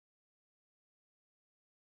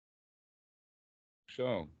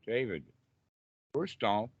So, David, first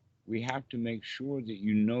off, we have to make sure that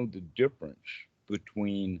you know the difference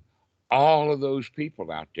between all of those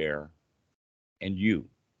people out there and you.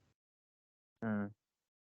 Mm.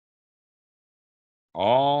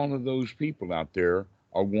 All of those people out there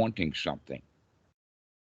are wanting something,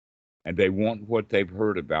 and they want what they've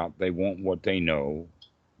heard about, they want what they know.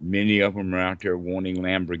 Many of them are out there wanting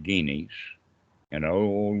Lamborghinis, and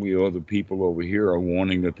all the other people over here are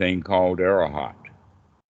wanting the thing called Arahat.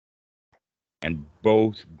 And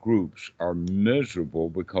both groups are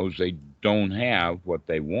miserable because they don't have what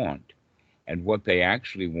they want. And what they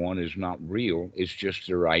actually want is not real, it's just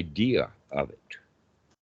their idea of it.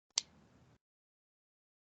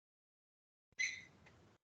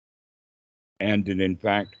 And that, in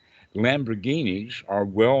fact, Lamborghinis are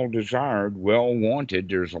well desired, well wanted.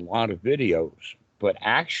 There's a lot of videos, but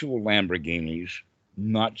actual Lamborghinis,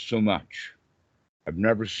 not so much. I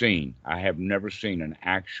have never seen an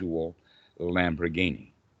actual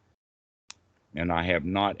Lamborghini. And I have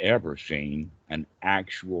not ever seen an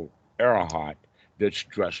actual Arahat that's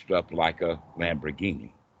dressed up like a Lamborghini.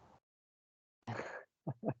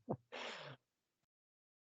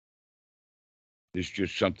 It's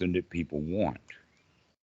just something that people want.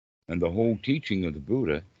 And the whole teaching of the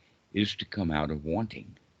Buddha is to come out of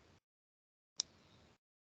wanting.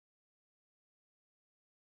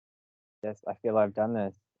 Yes, I feel I've done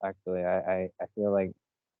this actually. I feel like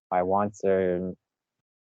my wants are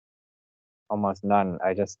almost none.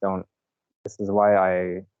 I just don't. This is why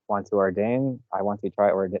I want to ordain. I want to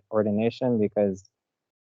try ordination because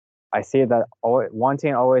I see that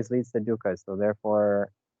wanting always leads to dukkha. So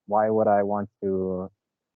therefore, why would I want to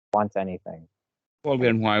want anything? Well, Like,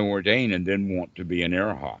 then why ordain and then want to be an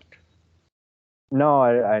Arahat? no,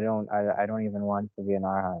 I don't. I don't even want to be an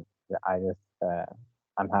arhat. I just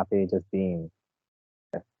I'm happy just being.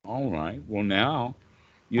 All right. Well, now,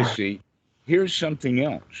 you see, here's something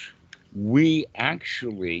else. We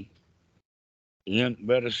actually,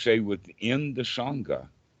 let us say, within the Sangha,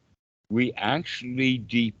 we actually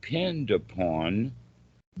depend upon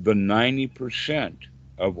the 90%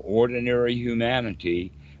 of ordinary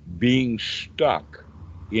humanity being stuck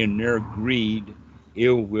in their greed,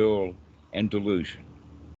 ill will, and delusion.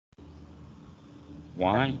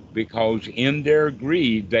 Why? Because in their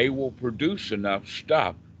greed, they will produce enough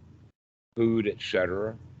stuff, food,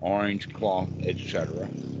 etc., orange cloth, etc.,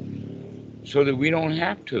 so that we don't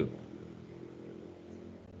have to.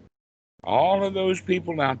 All of those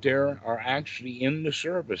people out there are actually in the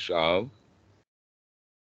service of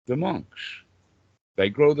the monks. They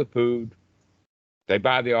grow the food, they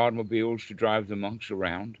buy the automobiles to drive the monks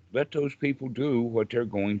around. Let those people do what they're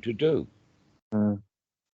going to do. Mm.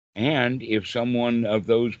 And if someone of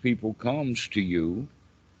those people comes to you,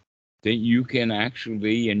 then you can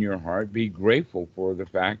actually, in your heart, be grateful for the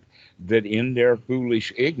fact that in their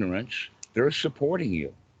foolish ignorance, they're supporting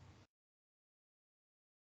you.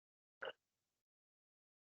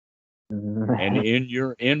 And Mm. in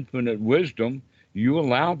your infinite wisdom, you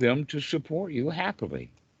allow them to support you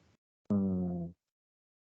happily. Mm.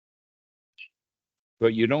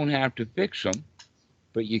 But you don't have to fix them,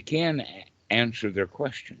 but you can answer their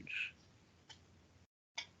questions.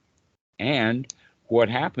 And what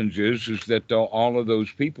happens is that all of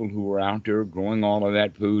those people who are out there growing all of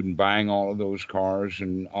that food and buying all of those cars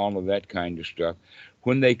and all of that kind of stuff,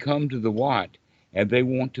 when they come to the Wat and they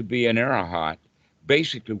want to be an Arahat,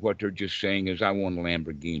 basically what they're just saying is, I want a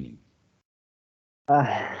Lamborghini.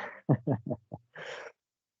 Ah.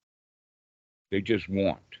 They just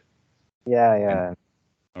want. Yeah, And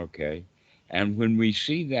yeah. okay. And when we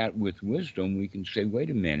see that with wisdom, we can say, wait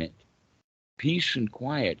a minute. Peace and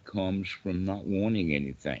quiet comes from not wanting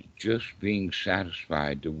anything, just being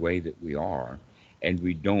satisfied the way that we are, and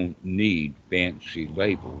we don't need fancy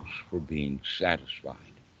labels for being satisfied.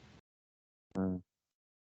 Mm.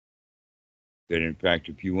 That in fact,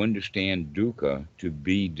 if you understand dukkha to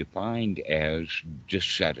be defined as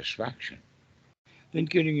dissatisfaction, then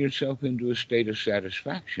getting yourself into a state of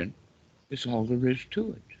satisfaction is all there is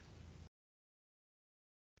to it.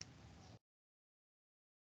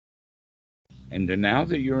 And then now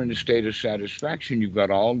that you're in a state of satisfaction, you've got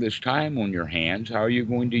all this time on your hands. How are you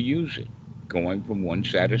going to use it? Going from one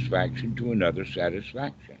satisfaction to another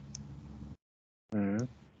satisfaction. Mm.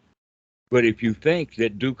 But if you think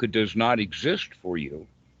that dukkha does not exist for you,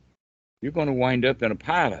 you're going to wind up in a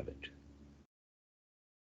pile of it.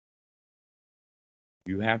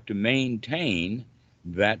 You have to maintain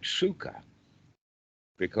that sukha,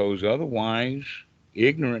 because otherwise,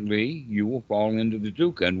 ignorantly, you will fall into the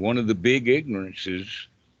dukkha. And one of the big ignorances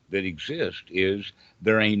that exist is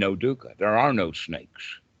there ain't no dukkha. There are no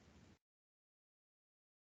snakes.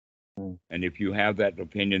 And if you have that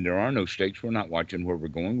opinion, there are no stakes, we're not watching where we're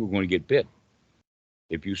going to get bit.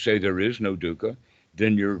 If you say there is no dukkha,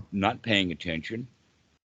 then you're not paying attention,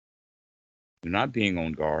 you're not being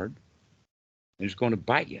on guard, and it's going to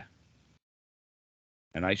bite you.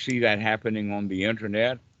 And I see that happening on the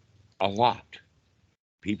internet a lot.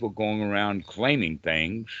 People going around claiming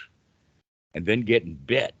things and then getting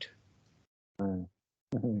bit.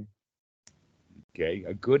 Okay,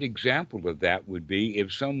 a good example of that would be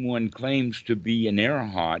if someone claims to be an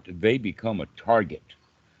arahat, they become a target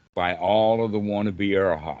by all of the wannabe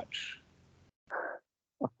arahats.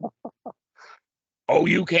 Oh,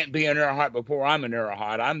 you can't be an arahat before I'm an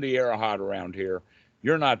arahat. I'm the arahat around here.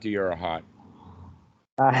 You're not the arahat.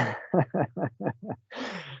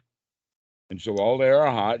 And so all the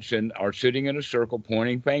arahats are sitting in a circle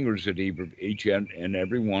pointing fingers at each and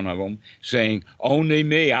every one of them, saying, only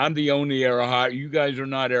me. I'm the only arahat. You guys are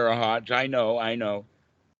not arahats. I know, I know.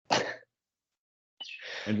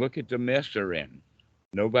 And look at the mess they're in.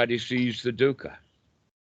 Nobody sees the dukkha.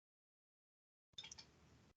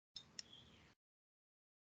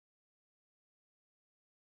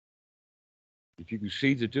 If you can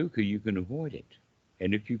see the dukkha, you can avoid it.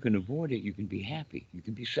 And if you can avoid it, you can be happy. You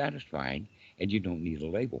can be satisfied, and you don't need a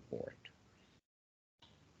label for it.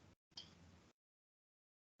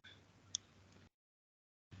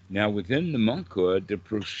 Now, within the monkhood, the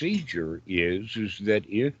procedure is that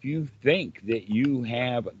if you think that you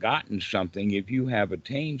have gotten something, if you have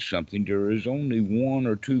attained something, there is only one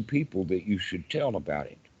or two people that you should tell about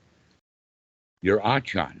it. Your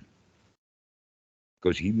achan,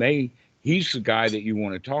 because he's the guy that you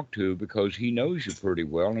want to talk to because he knows you pretty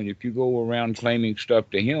well, and if you go around claiming stuff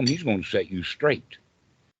to him, he's going to set you straight.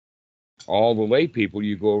 All the lay people,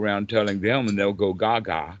 you go around telling them, and they'll go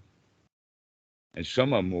gaga, and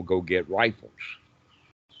some of them will go get rifles.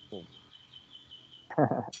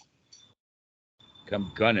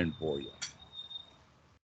 Come gunning for you.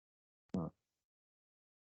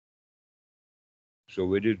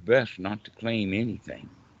 So it is best not to claim anything.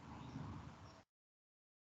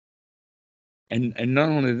 And not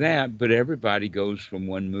only that, but everybody goes from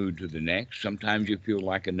one mood to the next. Sometimes you feel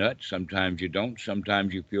like a nut, sometimes you don't.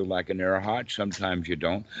 Sometimes you feel like an arahat, sometimes you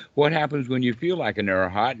don't. What happens when you feel like an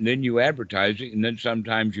arahat and then you advertise it and then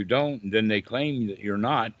sometimes you don't and then they claim that you're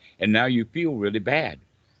not and now you feel really bad?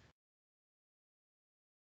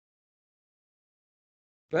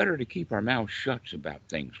 Better to keep our mouths shut about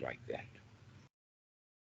things like that.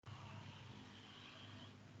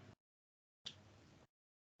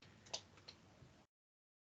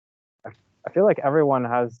 I feel like everyone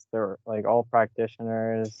has their, like, all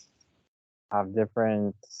practitioners have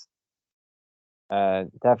different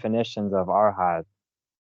definitions of arhat.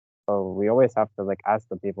 So we always have to, like, ask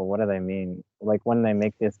the people, what do they mean? Like, when they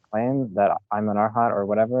make this claim that I'm an arhat or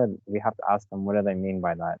whatever, we have to ask them, what do they mean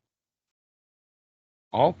by that?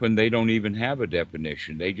 Often they don't even have a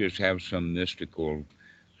definition. They just have some mystical,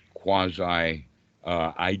 quasi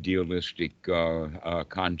idealistic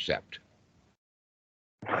concept.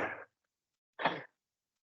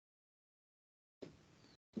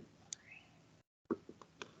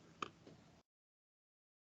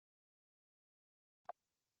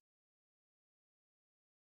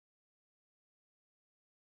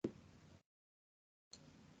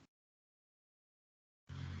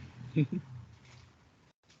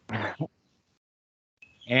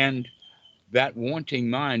 And that wanting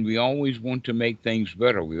mind, we always want to make things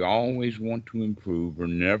better. We always want to improve. We're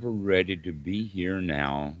never ready to be here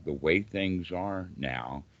now, the way things are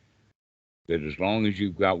now. That as long as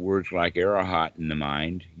you've got words like arahat in the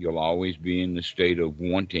mind, you'll always be in the state of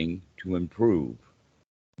wanting to improve,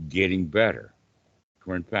 getting better.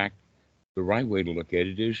 For in fact, the right way to look at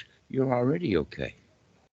it is you're already okay.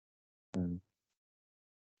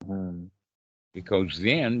 Mm-hmm. Because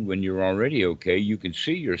then, when you're already okay, you can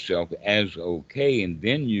see yourself as okay, and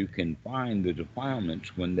then you can find the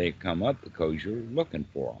defilements when they come up because you're looking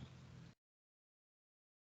for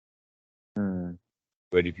them. Mm-hmm.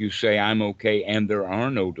 But if you say, I'm okay, and there are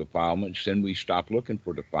no defilements, then we stop looking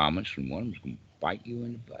for defilements, and one of them's going to bite you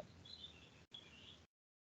in the butt.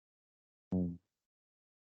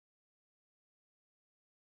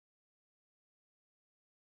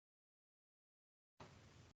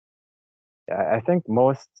 I think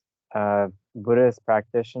most Buddhist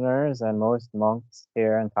practitioners and most monks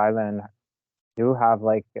here in Thailand do have,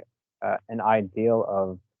 like, an ideal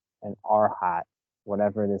of an arhat,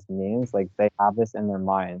 whatever this means. Like, they have this in their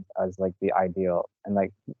mind as, like, the ideal, and,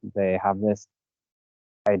 like, they have this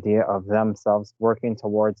idea of themselves working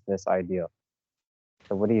towards this ideal.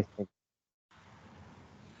 So what do you think?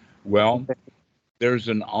 Well, There's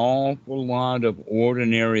an awful lot of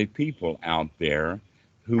ordinary people out there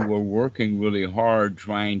who are working really hard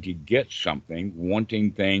trying to get something,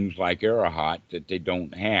 wanting things like Arahat that they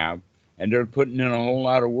don't have, and they're putting in a whole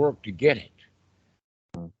lot of work to get it.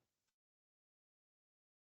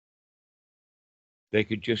 They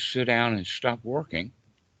could just sit down and stop working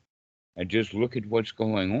and just look at what's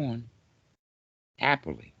going on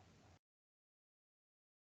happily.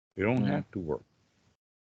 They don't Mm. have to work.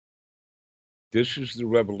 This is the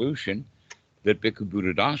revolution that Bhikkhu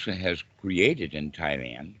Buddhadasa has created in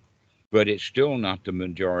Thailand, but it's still not the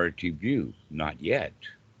majority view, not yet,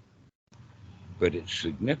 but it's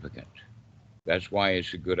significant. That's why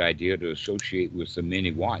it's a good idea to associate with the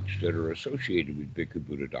many watts that are associated with Bhikkhu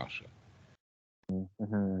Buddhadasa.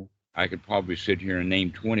 Mm-hmm. I could probably sit here and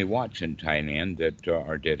name 20 watts in Thailand that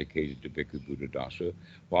are dedicated to Bhikkhu Buddhadasa,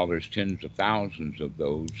 while there's tens of thousands of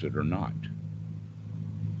those that are not.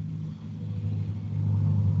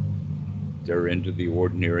 They're into the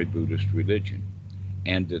ordinary Buddhist religion.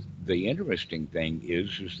 And the interesting thing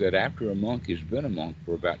is that after a monk has been a monk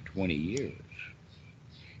for about 20 years,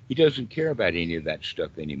 he doesn't care about any of that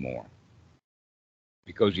stuff anymore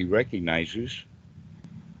because he recognizes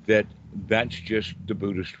that that's just the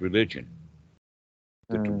Buddhist religion.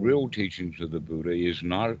 That the Mm. real teachings of the Buddha is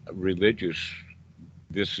not religious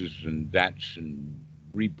this is and that's and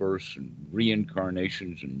rebirths and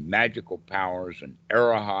reincarnations and magical powers and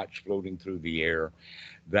arahats floating through the air.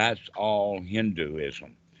 That's all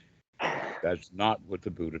Hinduism. That's not what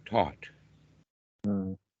the Buddha taught.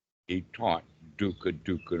 Mm. He taught dukkha,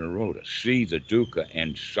 dukkha, nirodha. See the dukkha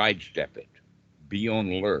and sidestep it. Be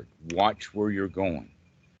on alert. Watch where you're going.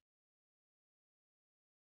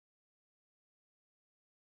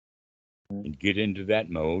 And get into that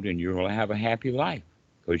mode, and you'll have a happy life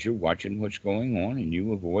because you're watching what's going on and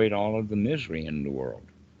you avoid all of the misery in the world.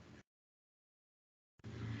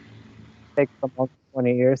 Takes the monk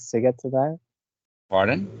 20 years to get to that.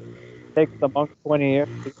 Pardon? Takes the monk 20 years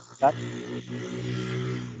to get to that.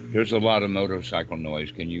 There's a lot of motorcycle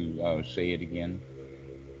noise. Can you say it again?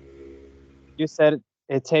 You said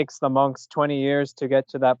it takes the monks 20 years to get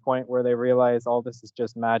to that point where they realize all this is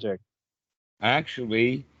just magic.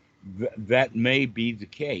 Actually, that may be the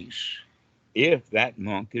case if that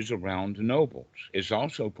monk is around the nobles. It's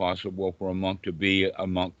also possible for a monk to be a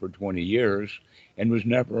monk for 20 years and was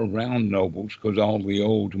never around nobles because all the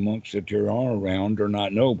old monks that there are around are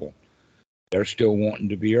not noble. They're still wanting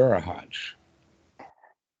to be arahats.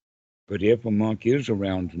 But if a monk is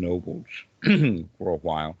around nobles for a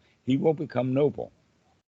while, he will become noble.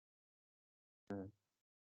 Mm.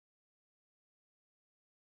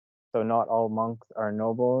 So not all monks are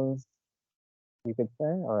nobles, you could say,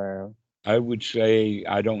 or I would say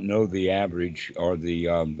I don't know the average or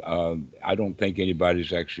I don't think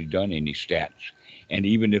anybody's actually done any stats. And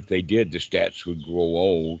even if they did, the stats would grow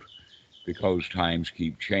old because times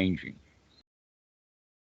keep changing.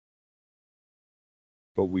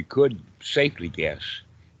 But we could safely guess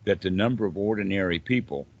that the number of ordinary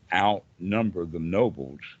people outnumber the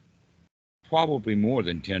nobles probably more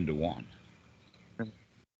than 10 to 1. mm.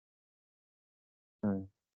 Mm.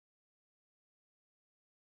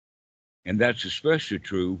 And that's especially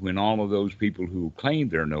true when all of those people who claim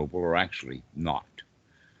they're noble are actually not.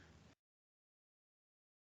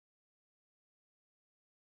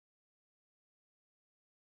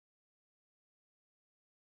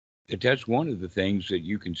 That's one of the things that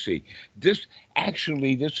you can see. This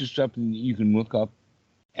is something that you can look up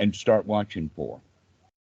and start watching for.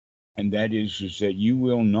 And that is that you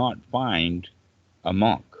will not find a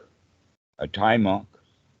monk, a Thai monk,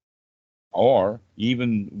 or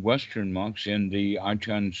even Western monks in the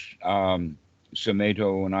Ajahn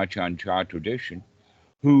Sameto and Ajahn Chah tradition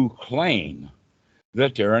who claim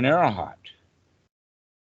that they're an arahat.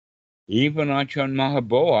 Even Ajahn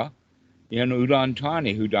Mahaboa in Udon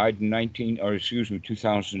Thani, who died in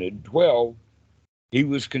 2012, he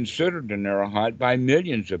was considered an arahat by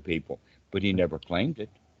millions of people, but he never claimed it.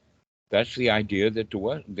 That's the idea that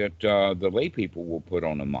the lay people will put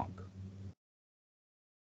on a monk.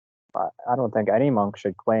 I don't think any monk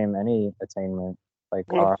should claim any attainment like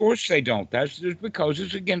Well, of our course they don't. That's just because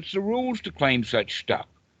it's against the rules to claim such stuff.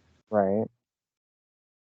 right.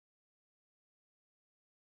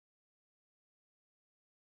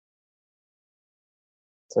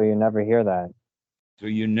 So you never hear that. So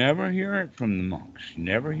you never hear it from the monks. You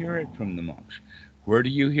never hear it from the monks. Where do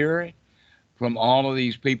you hear it? From all of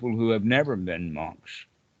these people who have never been monks,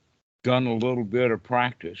 done a little bit of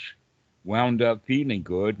practice, wound up feeling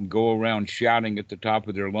good, and go around shouting at the top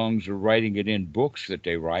of their lungs or writing it in books that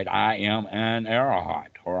they write, I am an arahat,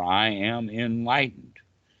 or I am enlightened.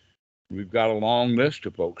 We've got a long list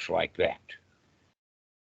of folks like that.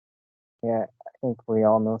 Yeah, I think we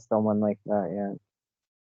all know someone like that.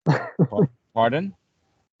 Yeah. Pardon?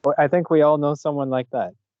 I think we all know someone like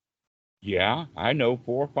that. Yeah, I know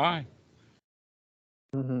 4 or 5.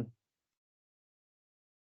 Hmm.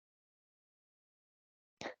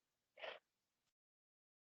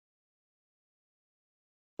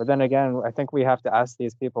 But then again, I think we have to ask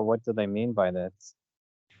these people, what do they mean by this?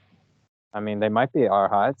 I mean, they might be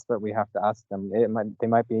arhats, but we have to ask them. They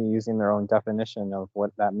might be using their own definition of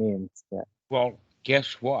what that means. Yeah. Well,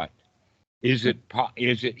 guess what? Is it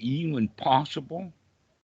even possible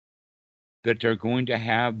that they're going to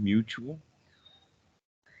have mutual?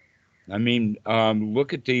 I mean,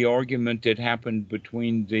 look at the argument that happened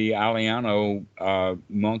between the Aliano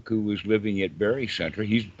monk who was living at Berry Center.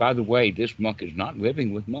 He's, by the way, this monk is not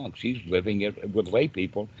living with monks. He's living with lay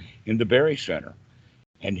people in the Berry Center.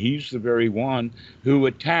 And he's the very one who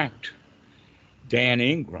attacked Dan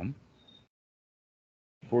Ingram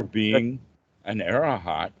for being an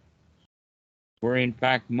arahat, where in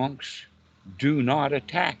fact monks do not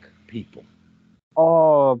attack people.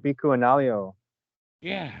 Oh, Bhikkhu Analio.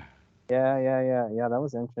 Yeah. Yeah. That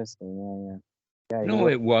was interesting. Yeah. No,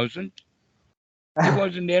 it wasn't. It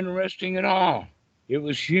wasn't interesting at all. It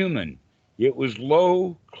was human. It was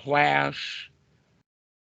low class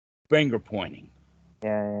finger pointing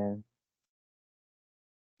Yeah.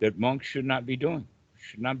 that monks should not be doing,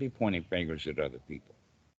 should not be pointing fingers at other people.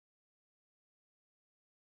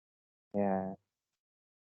 Yeah.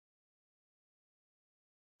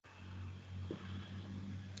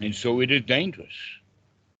 And so it is dangerous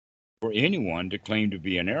for anyone to claim to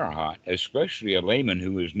be an arahat, especially a layman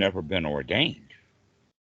who has never been ordained,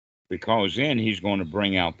 because then he's going to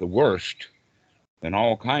bring out the worst in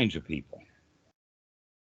all kinds of people.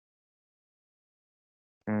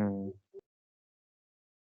 Mm.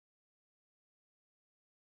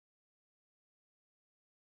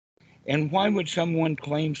 And why would someone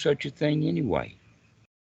claim such a thing anyway?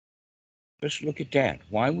 Let's look at that.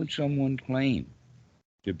 Why would someone claim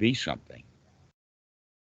to be something?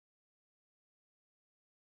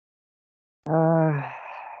 Uh,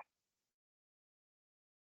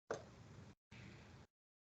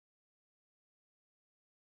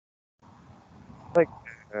 like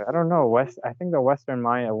I don't know. I think the Western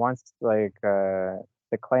mind wants to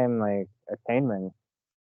claim like attainment.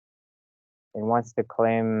 It wants to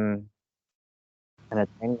claim an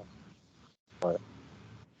attainment for it.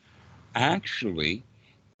 Actually,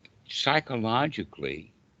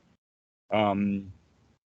 psychologically, um,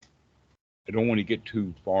 I don't want to get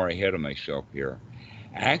too far ahead of myself here.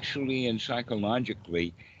 Actually, and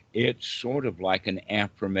psychologically, it's sort of like an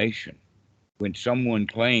affirmation. When someone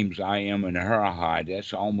claims I am an arahant,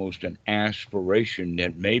 that's almost an aspiration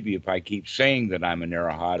that maybe if I keep saying that I'm an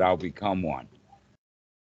arahant, I'll become one,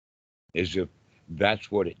 as if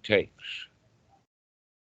that's what it takes.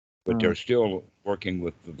 But Mm. they're still working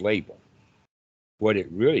with the label. What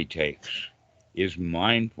it really takes is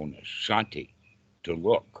mindfulness, sati, to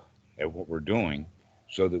look at what we're doing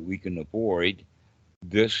so that we can avoid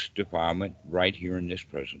this defilement right here in this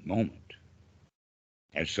present moment.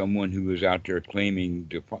 As someone who is out there claiming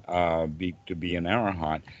to be an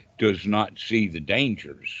arahant does not see the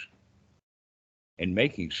dangers in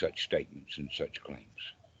making such statements and such claims.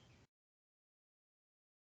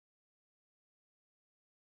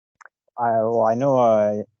 I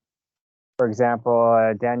know. For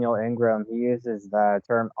example, Daniel Ingram, he uses the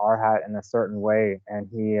term arhat in a certain way, and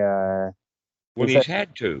he Well, said, he's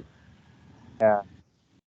had to. yeah,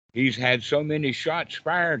 He's had so many shots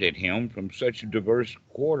fired at him from such diverse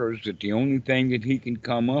quarters that the only thing that he can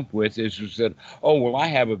come up with is that, oh, well, I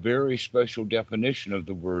have a very special definition of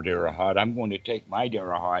the word arahat. I'm going to take my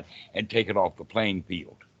arahat and take it off the playing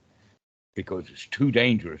field because it's too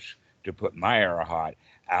dangerous to put my arahat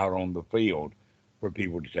out on the field for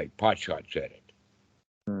people to take pot shots at it,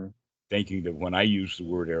 mm, thinking that when I use the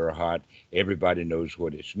word arahat, everybody knows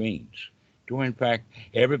what it means. Do in fact,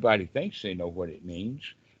 everybody thinks they know what it means,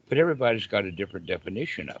 but everybody's got a different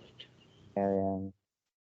definition of it. yeah,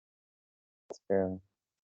 that's true.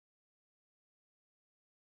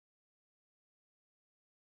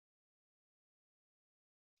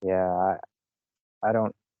 Yeah, I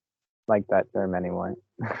don't like that term anymore.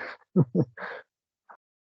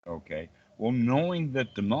 Okay. Well, knowing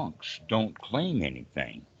that the monks don't claim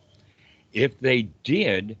anything, if they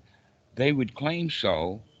did, they would claim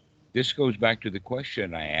so. This goes back to the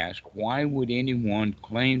question I asked, why would anyone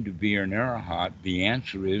claim to be an arahat? The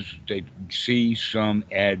answer is they see some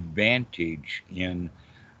advantage in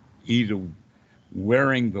either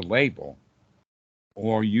wearing the label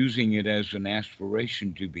or using it as an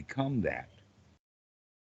aspiration to become that.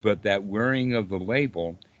 But that wearing of the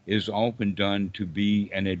label is often done to be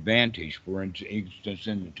an advantage. For instance,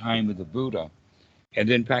 in the time of the Buddha, and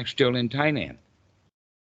in fact, still in Thailand,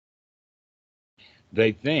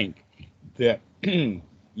 they think that,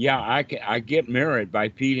 yeah, I get merit by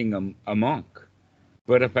feeding a monk,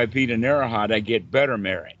 but if I feed an arahat, I get better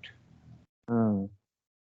merit. Mm.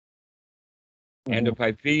 And Mhm. if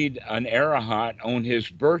I feed an arahat on his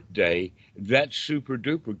birthday, that's super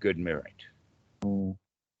duper good merit. Mm.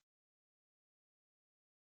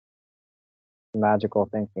 Magical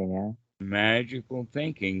thinking, yeah. Magical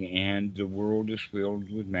thinking, and the world is filled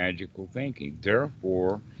with magical thinking.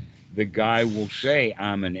 Therefore, the guy will say,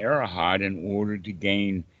 I'm an arahat in order to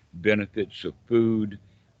gain benefits of food,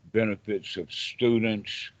 benefits of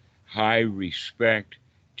students, high respect,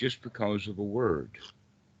 just because of a word.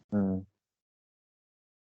 Mm.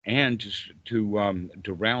 And to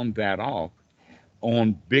round that off,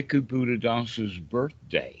 on Bhikkhu Buddhadasa's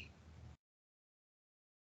birthday,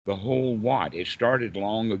 the whole Wat. It started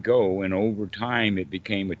long ago, and over time it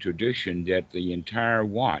became a tradition that the entire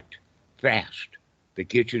Wat fast. The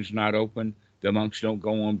kitchen's not open. The monks don't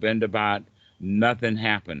go on bendabat. Nothing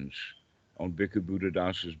happens on Bhikkhu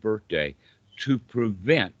Buddhadasa's birthday to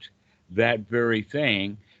prevent that very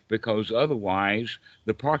thing, because otherwise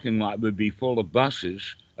the parking lot would be full of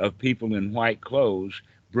buses of people in white clothes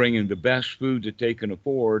bringing the best food that they can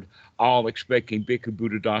afford, all expecting Bhikkhu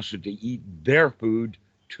Buddhadasa to eat their food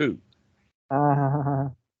too. Ah,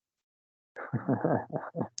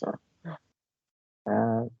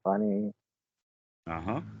 funny. Uh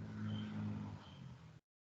huh.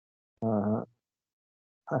 Uh,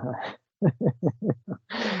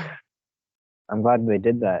 I'm glad they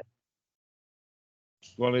did that.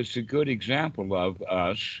 Well, it's a good example of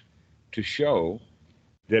us to show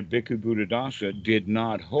that Bhikkhu Buddhadasa did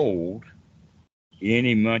not hold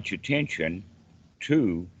any much attention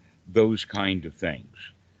to those kind of things.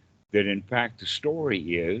 That in fact, the story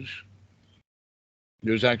is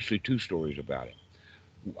there's actually two stories about it,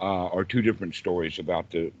 or two different stories about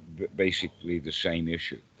basically the same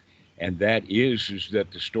issue. And that is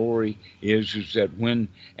that the story is that when,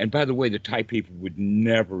 and by the way, the Thai people would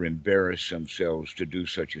never embarrass themselves to do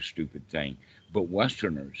such a stupid thing, but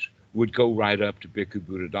Westerners would go right up to Bhikkhu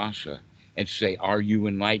Buddhadasa and say, are you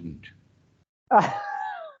enlightened?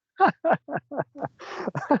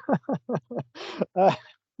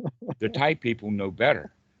 The Thai people know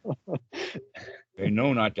better. They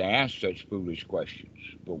know not to ask such foolish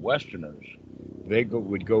questions. But Westerners,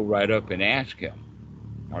 would go right up and ask him,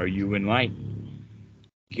 are you enlightened?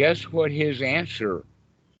 Guess what his answer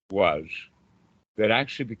was that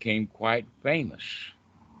actually became quite famous?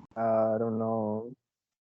 I don't know.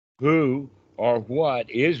 Who or what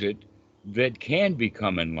is it that can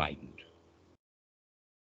become enlightened?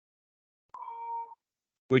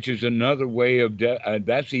 Which is another way of,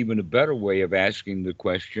 that's even a better way of asking the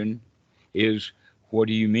question is, what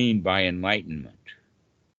do you mean by enlightenment?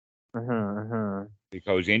 Mm-hmm,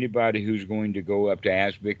 Because anybody who's going to go up to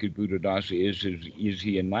ask Bhikkhu Buddhadasa, is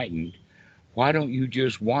he enlightened? Why don't you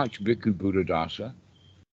just watch Bhikkhu Buddhadasa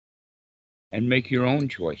and make your own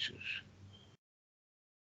choices?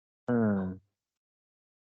 mm-hmm.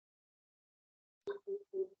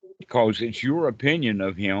 Because it's your opinion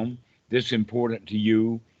of him that's important to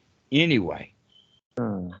you anyway.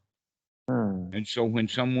 Mm, mm. And so when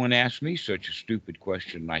someone asks me such a stupid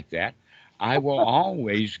question like that, I will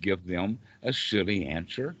always give them a silly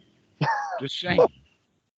answer the same.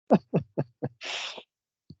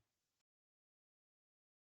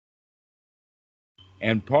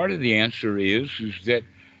 And part of the answer is that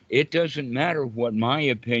it doesn't matter what my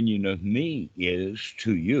opinion of me is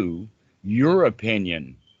to you. Your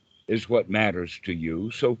opinion is what matters to you.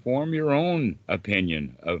 So form your own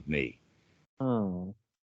opinion of me. Mm,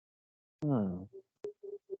 mm.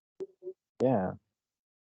 Yeah,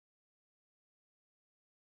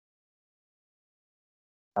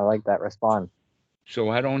 I like that response. So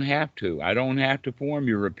I don't have to. I don't have to form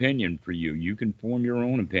your opinion for you. You can form your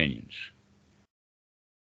own opinions.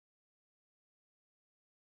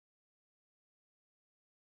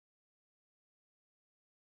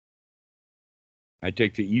 I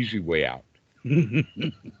take the easy way out.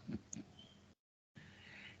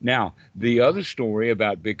 Now, the other story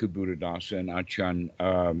about Bhikkhu Buddhadasa and Achan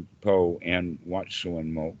Po and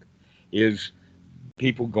Watsuan Mok is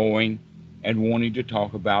people going and wanting to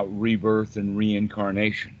talk about rebirth and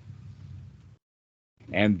reincarnation.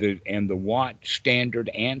 And the Wat standard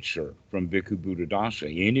answer from Bhikkhu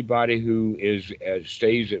Buddhadasa, anybody who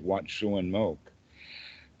stays at Wat Suan Mok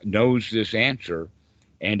knows this answer,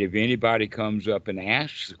 And if anybody comes up and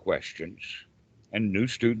asks the questions, and new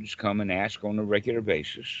students come and ask on a regular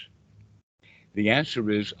basis, the answer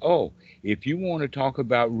is, oh, if you want to talk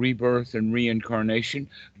about rebirth and reincarnation,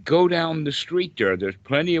 go down the street there. There's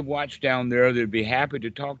plenty of watch down there that'd be happy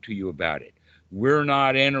to talk to you about it. We're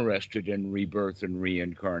not interested in rebirth and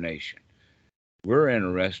reincarnation. We're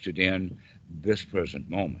interested in this present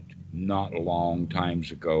moment, not long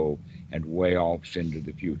times ago and way off into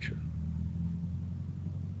the future.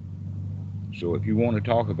 So if you want to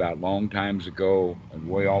talk about long times ago and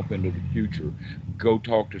way off into the future, go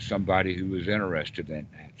talk to somebody who is interested in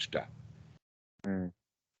that stuff. Mm.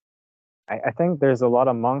 I think there's a lot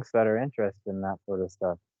of monks that are interested in that sort of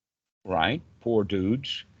stuff. Right? Poor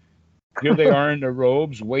dudes. Here they are in their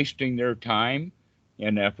robes, wasting their time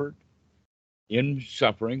and effort in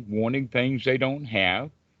suffering, wanting things they don't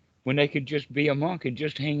have, when they could just be a monk and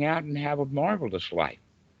just hang out and have a marvelous life.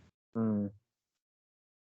 Mm.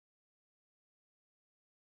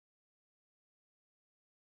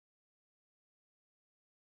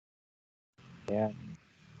 Yeah.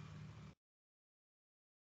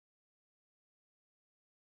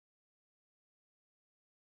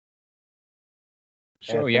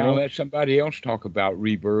 So, For yeah, I'll me, let somebody else talk about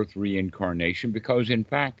rebirth, reincarnation, because in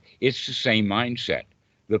fact, it's the same mindset.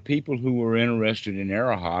 The people who were interested in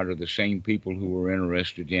Arahat are the same people who were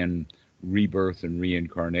interested in rebirth and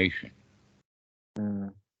reincarnation.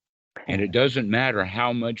 mm, And it doesn't matter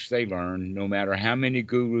how much they learn, no matter how many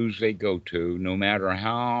gurus they go to, no matter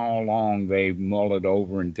how long they mull it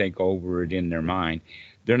over and think over it in their mind,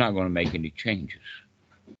 they're not going to make any changes.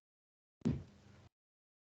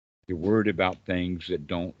 They're worried about things that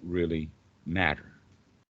don't really matter.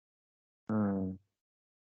 mm,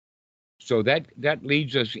 So that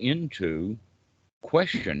leads us into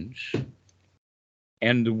questions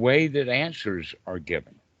and the way that answers are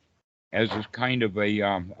given as a kind of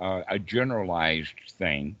a generalized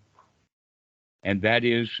thing. And that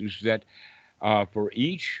is that for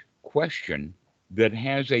each question that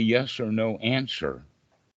has a yes or no answer,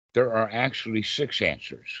 there are actually six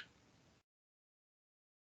answers.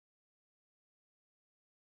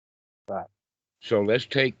 but So let's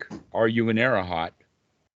take, are you an arahat,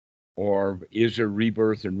 or is there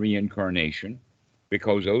rebirth and reincarnation?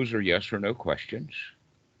 Because those are yes or no questions,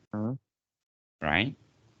 mm, right?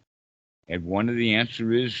 And one of the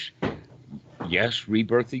answers is yes,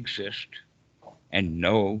 rebirth exists, and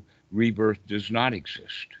no, rebirth does not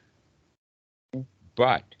exist.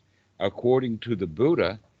 But according to the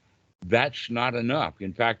Buddha, that's not enough.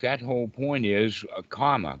 In fact, that whole point is a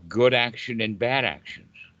comma, good action and bad actions.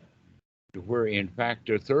 Where in fact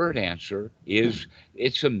the third answer is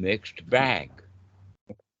it's a mixed bag.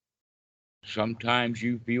 Sometimes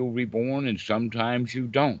you feel reborn and sometimes you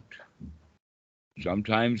don't.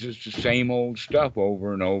 Sometimes it's the same old stuff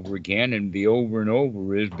over and over again, and the over and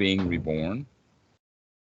over is being reborn.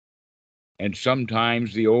 And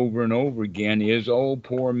sometimes the over and over again is, oh,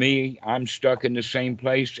 poor me, I'm stuck in the same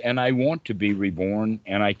place and I want to be reborn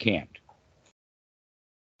and I can't.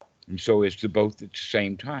 And so it's the both at the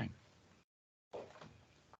same time.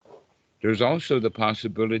 There's also the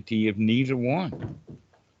possibility of neither one,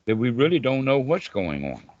 that we really don't know what's going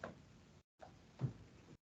on.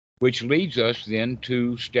 Which leads us then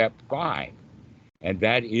to step 5. And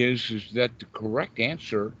that is that the correct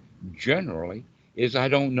answer generally is I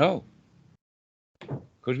don't know.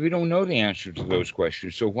 Because we don't know the answer to those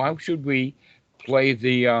questions. So why should we play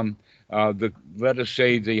the let us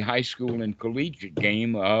say the high school and collegiate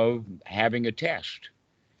game of having a test?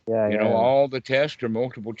 yeah, You know, yeah. all the tests are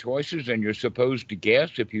multiple choices, and you're supposed to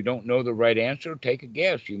guess. If you don't know the right answer, take a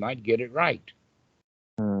guess. You might get it right.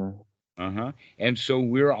 Mm, Uh-huh. And so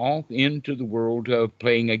we're all into the world of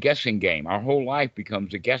playing a guessing game. Our whole life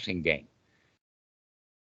becomes a guessing game.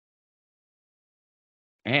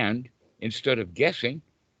 And instead of guessing,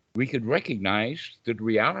 we could recognize that the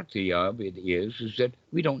reality of it is that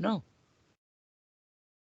we don't know.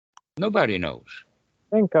 Nobody knows.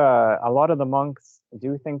 I think a lot of the monks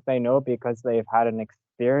do think they know because they've had an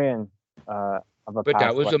experience of a But that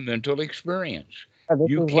past was life. a mental experience. This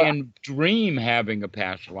You is what can dream having a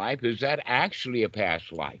past life. Is that actually a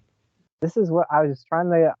past life? I was trying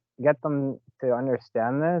to get them to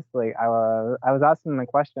understand this. Like I was asking them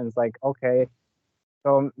questions like, okay,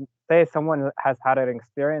 so say someone has had an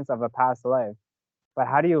experience of a past life, but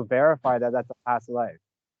how do you verify that that's a past life?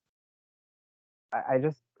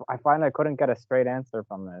 I find I couldn't get a straight answer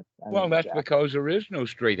from this, Well, and that's because there is no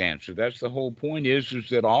straight answer. That's the whole point is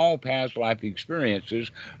that all past life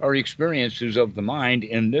experiences are experiences of the mind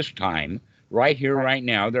in this time, right here, I, right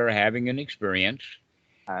now. They're having an experience,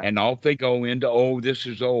 I, and off they go into, oh, this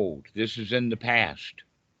is old. This is in the past.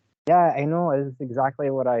 Yeah, I know. This is exactly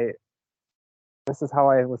what this is how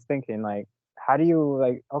I was thinking. Like, how do you,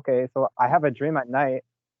 like, okay, so I have a dream at night.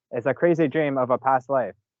 It's a crazy dream of a past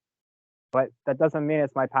life, but that doesn't mean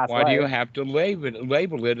it's my past Why do you life. have to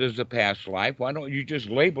label it as a past life? Why don't you just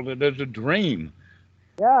label it as a dream?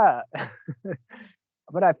 Yeah.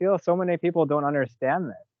 But I feel so many people don't understand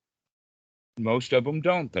this. Most of them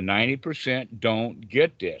don't. The 90% don't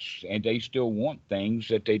get this, and they still want things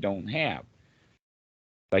that they don't have.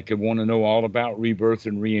 They could want to know all about rebirth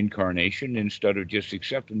and reincarnation instead of just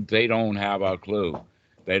accepting they don't have a clue.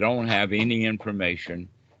 They don't have any information.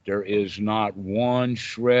 There is not one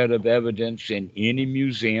shred of evidence in any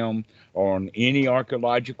museum or on any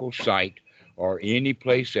archaeological site or any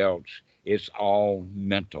place else. It's all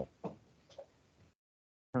mental,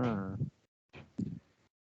 Hmm.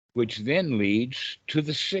 which then leads to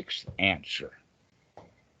the sixth answer.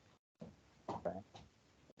 Okay.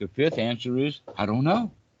 The fifth answer is I don't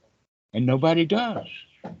know, and nobody does.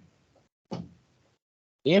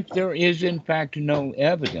 If there is, in fact, no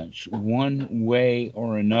evidence one way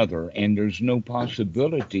or another, and there's no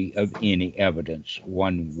possibility of any evidence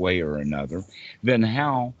one way or another, then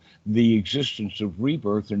how the existence of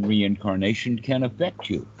rebirth and reincarnation can affect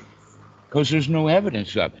you? Because there's no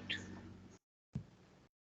evidence of it.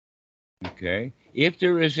 Okay? If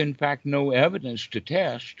there is, in fact, no evidence to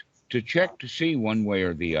test, to check to see one way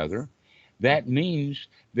or the other, that means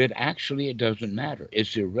that actually it doesn't matter.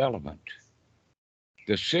 It's irrelevant.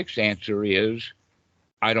 The sixth answer is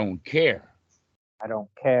I don't care. I don't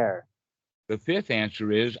care. The fifth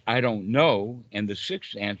answer is I don't know. And the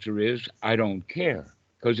sixth answer is I don't care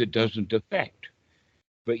because it Hmm. doesn't affect.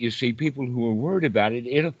 But you see, people who are worried about it,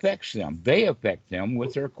 it affects them. They affect them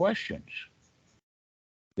with their questions.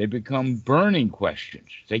 They become burning questions.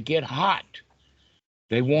 They get hot.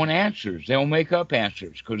 They want answers. They'll make up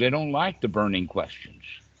answers because they don't like the burning questions.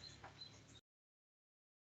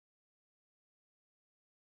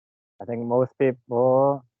 I think most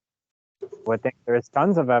people would think there's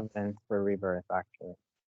tons of evidence for rebirth, actually.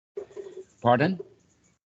 Pardon?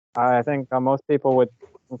 I think most people would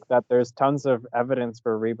think that there's tons of evidence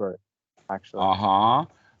for rebirth, actually. Uh huh.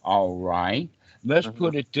 All right. Let's Hmm.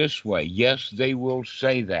 put it this way. Yes, they will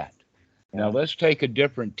say that. Now Yeah. let's take a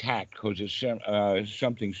different tack because it's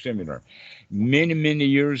something similar. Many, many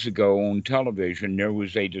years ago on television, there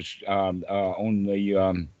was on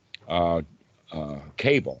the uh,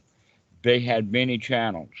 cable. They had many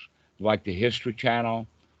channels, like the History Channel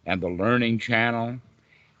and the Learning Channel,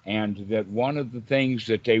 and that one of the things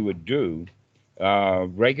that they would do,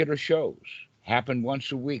 regular shows, happen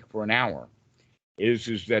once a week for an hour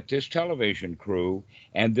is that this television crew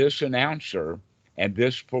and this announcer and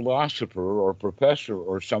this philosopher or professor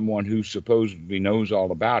or someone who supposedly knows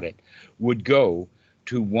all about it would go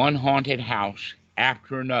to one haunted house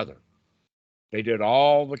after another. They did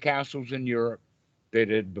all the castles in Europe. They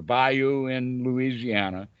did the bayou in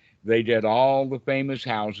Louisiana. They did all the famous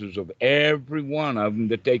houses of every one of them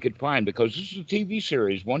that they could find because this is a TV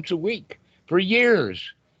series once a week for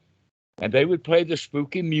years. And they would play the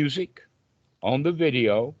spooky music on the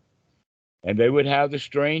video, and they would have the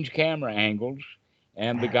strange camera angles,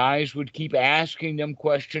 and the guys would keep asking them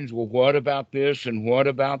questions. Well, what about this and what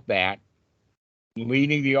about that?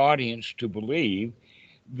 Leading the audience to believe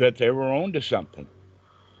that they were onto something.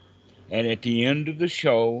 And at the end of the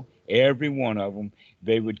show, every one of them,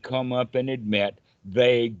 they would come up and admit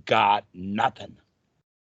they got nothing.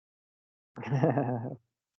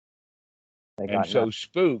 They And got so nuts.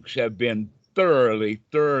 spooks have been thoroughly,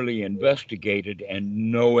 thoroughly investigated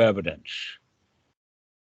and no evidence.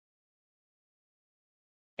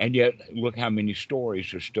 And yet, look how many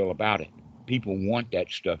stories are still about it. People want that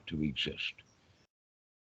stuff to exist.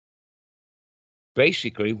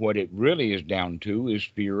 Basically, what it really is down to is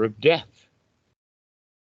fear of death.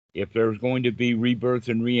 If there's going to be rebirth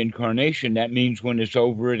and reincarnation, that means when it's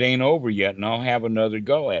over, it ain't over yet, and I'll have another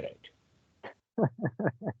go at it.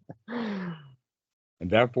 And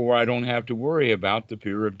therefore, I don't have to worry about the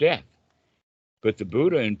fear of death. But the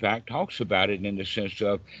Buddha, in fact, talks about it in the sense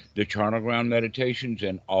of the charnel ground meditations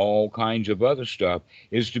and all kinds of other stuff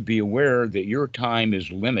is to be aware that your time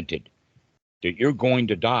is limited, that you're going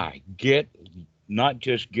to die. Not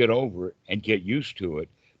just get over it and get used to it,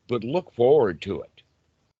 but look forward to it.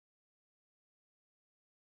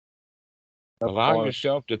 Look Allow forward.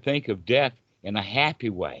 yourself to think of death in a happy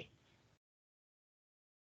way,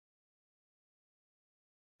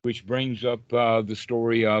 which brings up the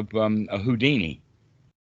story of Houdini.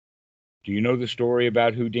 Do you know the story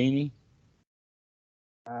about Houdini?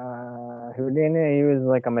 Houdini, he was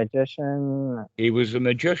like a magician. He was a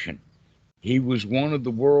magician. He was one of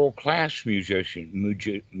the world-class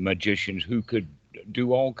magicians who could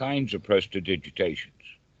do all kinds of prestidigitations.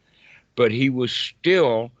 But he was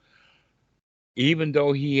still, even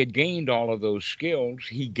though he had gained all of those skills,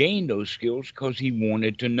 he gained those skills because he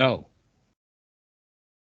wanted to know.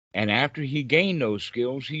 And after he gained those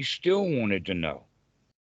skills, he still wanted to know.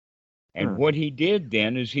 And Hmm. what he did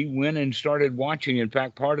then is he went and started watching. In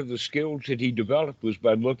fact, part of the skills that he developed was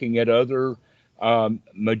by looking at other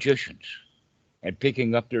magicians and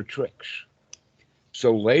picking up their tricks.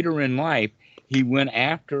 So later in life, he went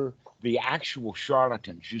after the actual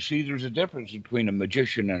charlatans. You see, there's a difference between a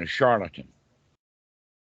magician and a charlatan.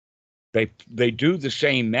 They do the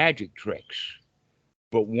same magic tricks,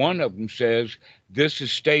 but one of them says this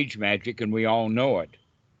is stage magic and we all know it.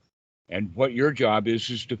 And what your job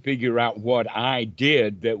is to figure out what I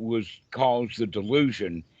did that was caused the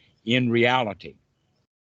delusion in reality.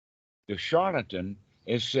 The charlatan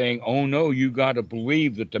is saying, "Oh no, you got to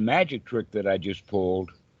believe that the magic trick that I just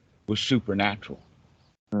pulled was supernatural,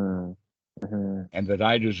 Hmm. Hmm. and that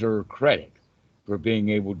I deserve credit for being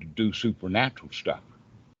able to do supernatural stuff."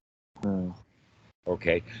 Hmm.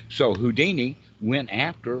 Okay, so Houdini went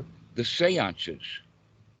after the seances.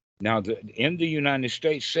 Now, in the United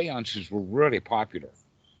States, seances were really popular.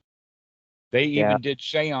 They Yeah. even did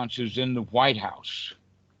seances in the White House.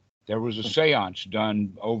 There was a seance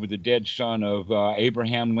done over the dead son of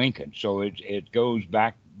Abraham Lincoln, so it goes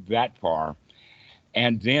back that far.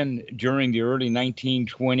 And then during the early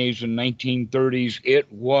 1920s and 1930s,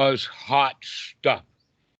 it was hot stuff,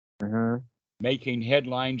 Hmm. making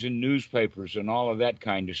headlines in newspapers and all of that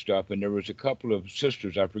kind of stuff. And there was a couple of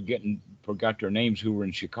sisters, forgot their names, who were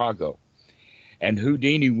in Chicago. And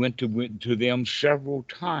Houdini went to them several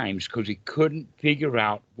times because he couldn't figure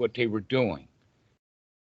out what they were doing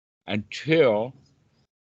until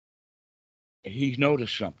he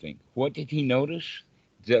noticed something. What did he notice?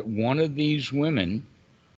 That one of these women,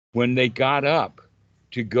 when they got up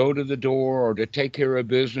to go to the door or to take care of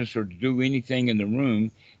business or to do anything in the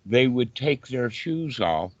room, they would take their shoes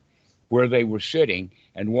off where they were sitting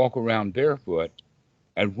and walk around barefoot.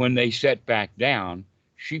 And when they sat back down,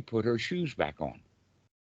 she put her shoes back on.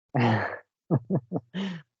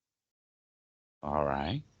 All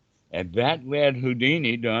right. And that led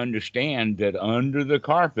Houdini to understand that under the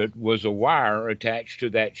carpet was a wire attached to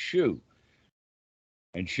that shoe.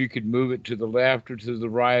 And she could move it to the left or to the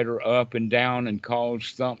right or up and down and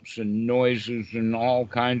cause thumps and noises and all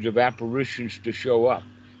kinds of apparitions to show up.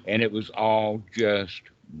 And it was all just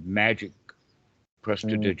magic Hmm.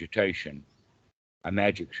 prestidigitation, a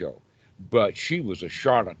magic show. But she was a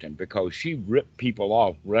charlatan because she ripped people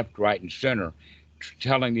off left, right, and center,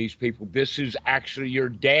 telling these people, this is actually your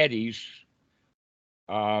daddy's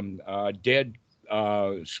dead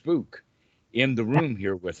spook in the room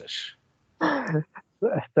here with us.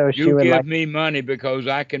 So she You would give like. me money because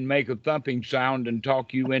I can make a thumping sound and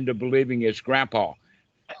talk you into believing it's grandpa.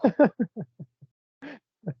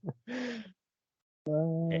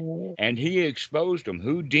 And he exposed them.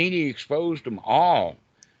 Houdini exposed them all,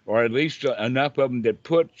 or at least enough of them that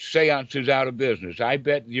put seances out of business. I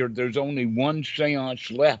bet there's only one seance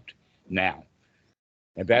left now.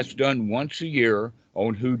 And that's done once a year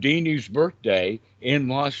on Houdini's birthday in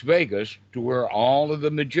Las Vegas, to where all of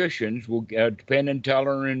the magicians will Penn and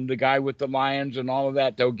Teller and the guy with the lions and all of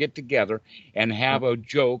that, they'll get together and have a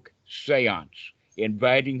joke seance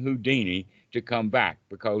inviting Houdini to come back,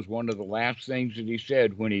 because one of the last things that he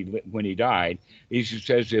said when he died, he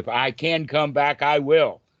says, if I can come back, I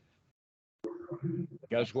will.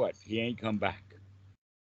 Guess what? He ain't come back.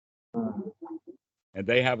 And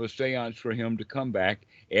they have a seance for him to come back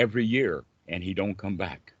every year, and he don't come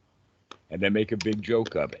back. And they make a big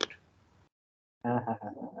joke of it.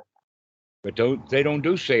 But they don't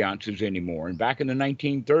do seances anymore. And back in the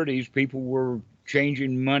 1930s, people were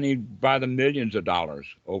changing money by the millions of dollars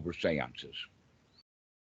over seances.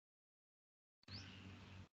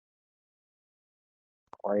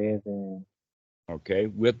 Crazy. Okay,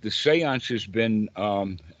 with the seances been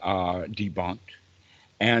debunked,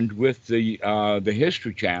 and with the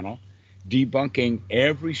History Channel debunking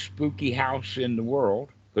every spooky house in the world,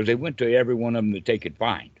 because they went to every one of them that they could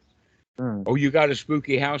find. Hmm. Oh, you got a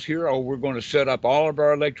spooky house here? Oh, we're going to set up all of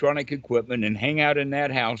our electronic equipment and hang out in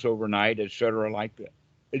that house overnight, etc., like that,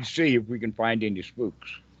 and see if we can find any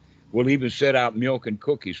spooks. We'll even set out milk and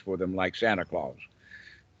cookies for them like Santa Claus.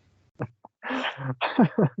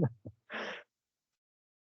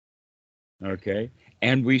 Okay?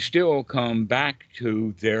 And we still come back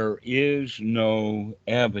to there is no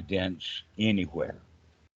evidence anywhere.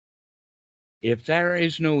 If there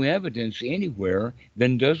is no evidence anywhere,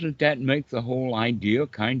 then doesn't that make the whole idea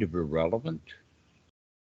kind of irrelevant?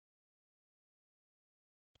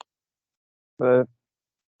 But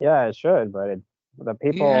yeah, it should. But the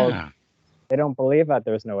people, Yeah. they don't believe that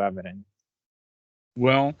there's no evidence.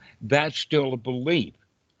 Well, that's still a belief.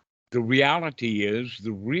 The reality is,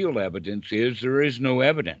 the real evidence is there is no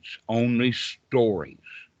evidence, only stories,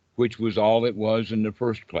 which was all it was in the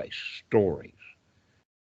first place, stories.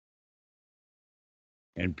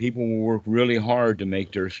 And people will work really hard to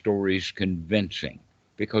make their stories convincing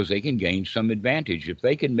because they can gain some advantage. If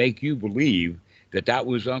they can make you believe that that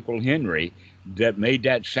was Uncle Henry that made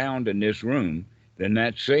that sound in this room, then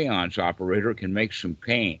that seance operator can make some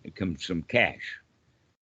cash.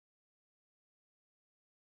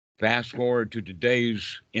 Fast forward to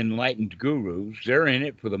today's enlightened gurus, they're in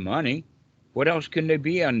it for the money. What else can they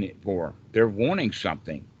be in it for? They're wanting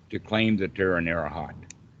something to claim that they're an arahat.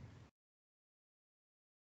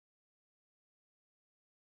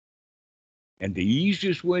 And the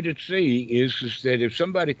easiest way to see is that if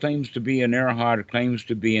somebody claims to be an arahat or claims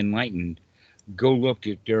to be enlightened, go look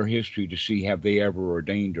at their history to see have they ever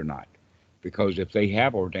ordained or not. Because if they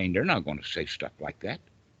have ordained, they're not going to say stuff like that.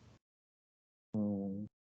 Hmm.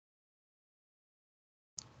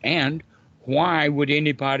 And why would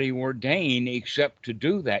anybody ordain except to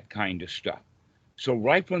do that kind of stuff? So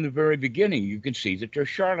right from the very beginning, you can see that they're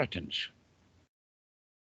charlatans.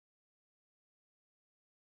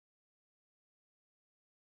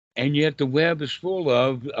 And yet the web is full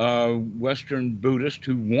of Western Buddhists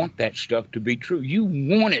who want that stuff to be true. You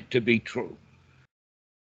want it to be true.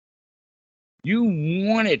 You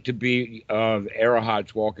want it to be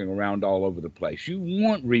arahats walking around all over the place. You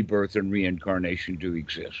want rebirth and reincarnation to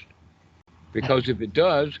exist. Because if it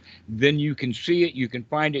does, then you can see it, you can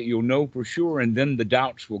find it, you'll know for sure, and then the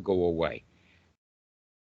doubts will go away.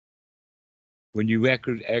 When you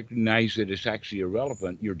recognize that it's actually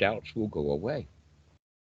irrelevant, your doubts will go away.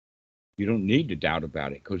 You don't need to doubt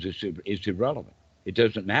about it because it's irrelevant. It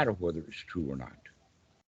doesn't matter whether it's true or not.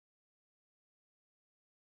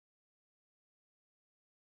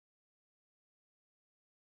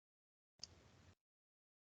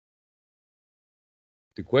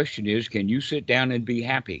 The question is, can you sit down and be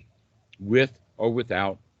happy with or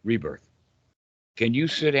without rebirth? Can you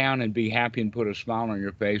sit down and be happy and put a smile on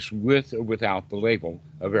your face with or without the label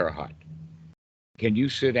of arahat? Can you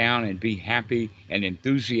sit down and be happy and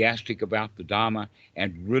enthusiastic about the Dhamma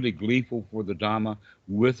and really gleeful for the Dhamma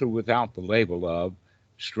with or without the label of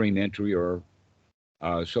stream entry or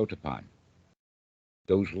sotapan?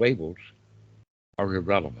 Those labels are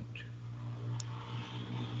irrelevant.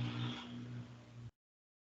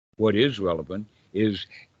 What is relevant is,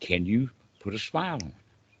 can you put a smile on?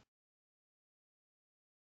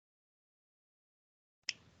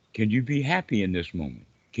 Can you be happy in this moment?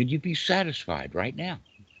 Can you be satisfied right now?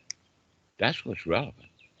 That's what's relevant.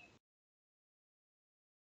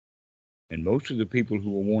 And most of the people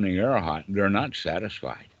who are wanting arahat, they're not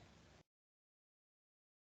satisfied.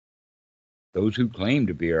 Those who claim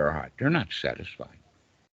to be arahat, they're not satisfied.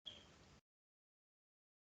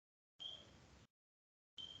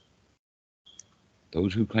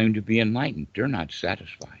 Those who claim to be enlightened, they're not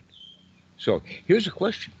satisfied. So here's a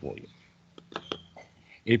question for you.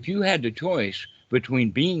 If you had the choice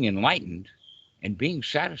between being enlightened and being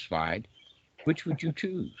satisfied, which would you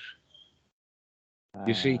choose?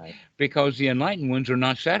 You see, Uh, because the enlightened ones are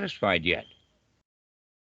not satisfied yet.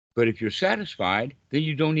 But if you're satisfied, then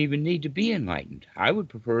you don't even need to be enlightened. I would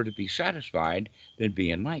prefer to be satisfied than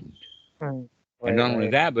be enlightened. hmm. And Wait, not only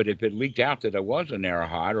wait. that, but if it leaked out that I was an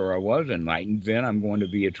arahat or I was enlightened, then I'm going to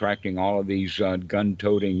be attracting all of these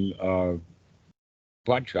gun-toting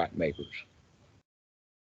bloodshot makers.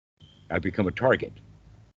 I become a target.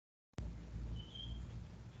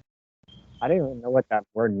 I don't even know what that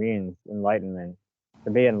word means. Enlightenment.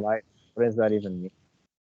 To be enlightened. What does that even mean?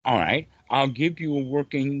 All right, I'll give you a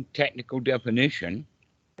working technical definition.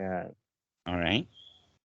 Yeah. All right,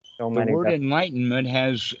 So the many word def. enlightenment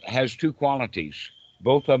has two qualities.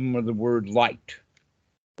 Both of them are the word light,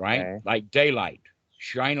 right? Okay. Like daylight.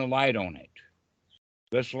 Shine a light on it.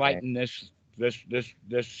 Let's Okay. lighten this.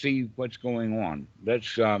 Let's see what's going on.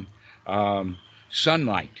 Um,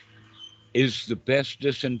 Sunlight is the best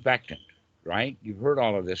disinfectant, right? You've heard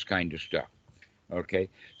all of this kind of stuff. Okay,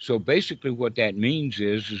 so basically, what that means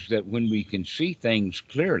is that when we can see things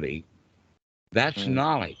clearly, that's Mm,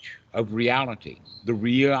 knowledge of reality. The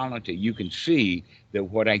reality you can see that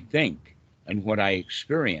what I think and what I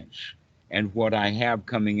experience and what I have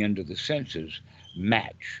coming into the senses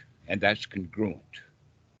match, and that's congruent.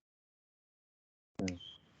 mm.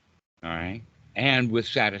 All right. And with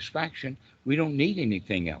satisfaction, we don't need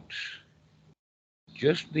anything else.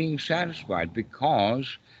 Just being satisfied,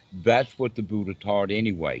 because that's what the Buddha taught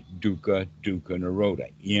anyway. Dukkha, dukkha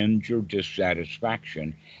nirodha. End your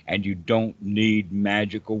dissatisfaction, and you don't need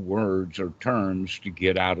magical words or terms to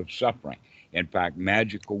get out of suffering. In fact,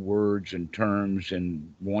 magical words and terms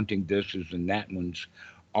and wanting thises and that ones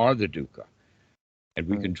are the dukkha. And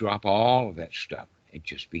we can Mm. drop all of that stuff and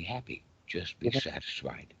just be happy, just be Even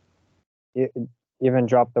satisfied. e- even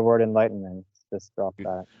drop the word enlightenment. Just drop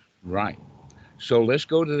that. Right. So let's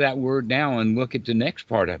go to that word now and look at the next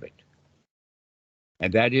part of it.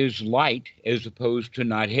 And that is light as opposed to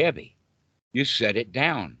not heavy. You set it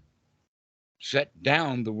down. Set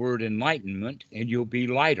down the word enlightenment and you'll be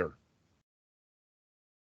lighter.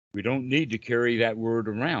 We don't need to carry that word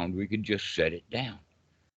around. We can just set it down.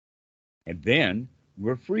 And then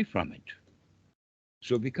we're free from it.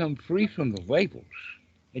 So become free from the labels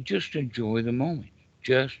and just enjoy the moment.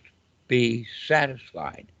 Just be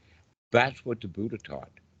satisfied. That's what the Buddha taught.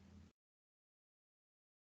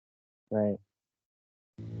 Right.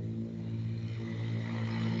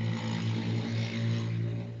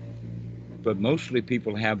 But mostly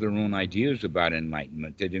people have their own ideas about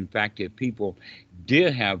enlightenment. That, in fact, if people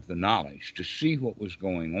did have the knowledge to see what was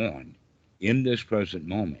going on in this present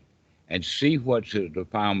moment and see what's a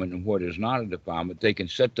defilement and what is not a defilement, they can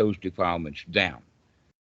set those defilements down.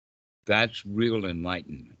 That's real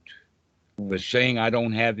enlightenment. But Mm. saying I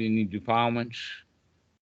don't have any defilements,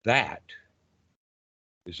 that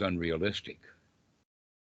is unrealistic.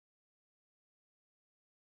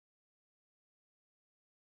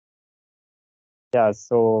 Yeah.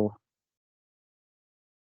 So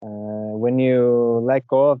when you let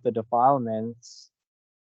go of the defilements,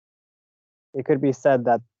 it could be said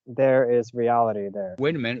that there is reality there.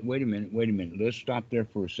 Wait a minute, wait a minute, wait a minute. Let's stop there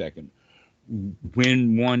for a second.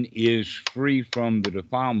 When one is free from the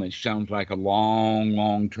defilement sounds like a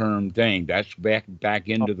long term thing. That's back Oh,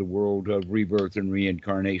 into the world of rebirth and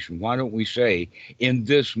reincarnation. Why don't we say in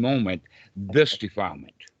this moment, this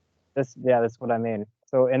defilement? that's what I mean.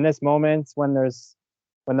 So in this moment, when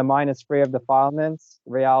the mind is free of defilements,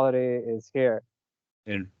 reality is here.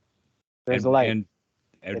 And There's and light. and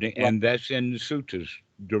It's light. and that's in the suttas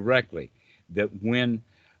directly, that when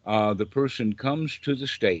the person comes to the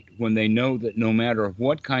state when they know that no matter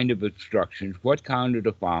what kind of obstructions, what kind of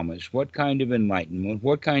defilements, what kind of enlightenment,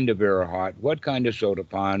 what kind of arahat, what kind of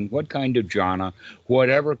sotapan, what kind of jhana,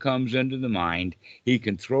 whatever comes into the mind, he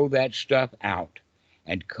can throw that stuff out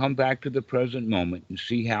and come back to the present moment and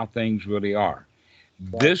see how things really are.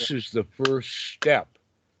 Exactly. This is the first step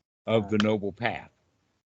of Yeah, the noble path,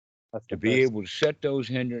 that's to the be first. able to set those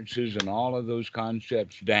hindrances and all of those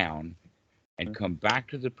concepts down and Mhm. come back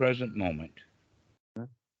to the present moment Mhm.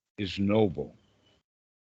 is noble.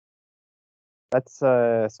 That's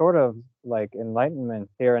sort of like enlightenment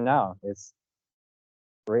here and now. It's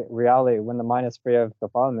reality. When the mind is free of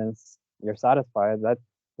defilements, you're satisfied. That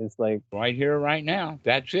is like Right here, right now.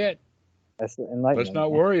 That's it. that's Let's enlightenment.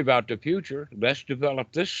 not Yeah. worry about the future. Let's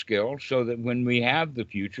develop this skill so that when we have the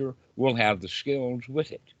future, we'll have the skills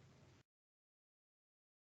with it.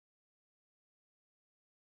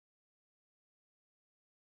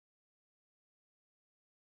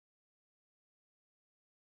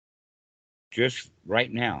 Just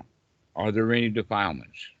right now, are there any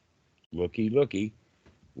defilements? Looky, looky,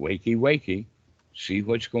 wakey, wakey, see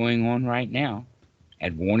what's going on right now.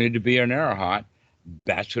 And wanted to be an arahat,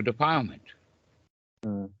 that's a defilement.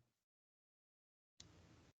 Mm.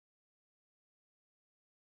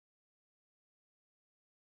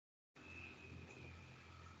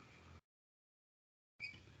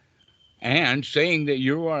 And saying that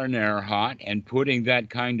you are an arahat and putting that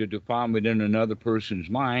kind of defilement in another person's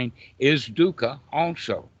mind is dukkha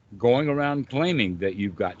also. Going around claiming that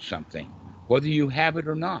you've got something, whether you have it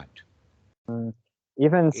or not, Mm.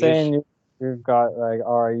 Even is saying you've got like,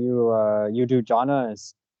 are you you do jhana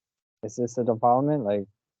is this a defilement? Like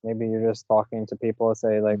maybe you're just talking to people,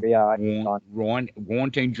 say like, yeah, I do jhana.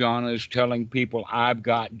 wanting jhanas, telling people I've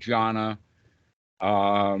got jhana,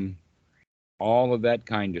 um, all of that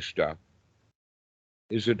kind of stuff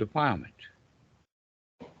is a defilement.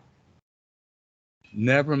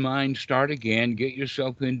 Never mind, start again, get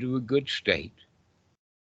yourself into a good state.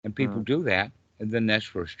 And people Mm. do that, and then that's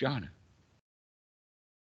first jhana.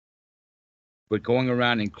 But going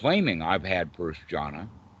around and claiming I've had first jhana,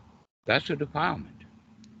 that's a defilement.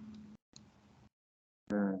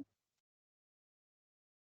 Mm.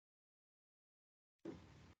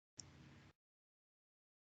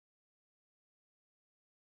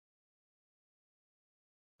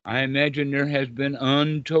 I imagine there has been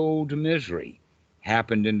untold misery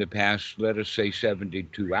happened in the past, let us say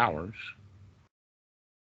 72 hours,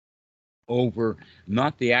 over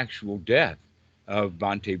not the actual death of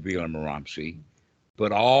Bhante Vikramaramsi,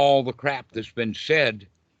 but all the crap that's been said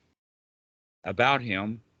about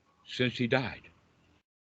him since he died.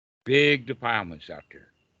 Big defilements out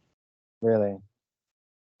there. Really?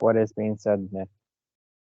 What is being said, Nick?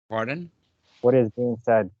 Pardon? What is being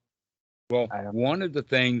said? Well, I don't. one of the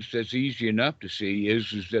things that's easy enough to see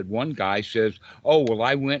is that one guy says, "Oh, well,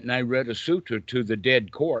 I went and I read a sutra to the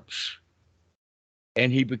dead corpse,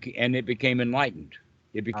 and and it became enlightened.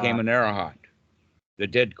 It Uh, became an arahant, the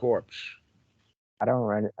dead corpse." I don't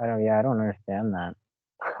read it. I don't. Yeah, I don't understand that.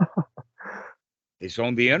 It's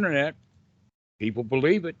on the internet. People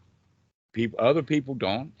believe it. Other people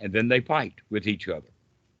don't, and then they fight with each other.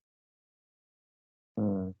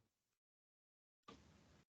 Hmm.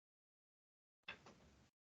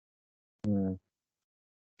 Hmm.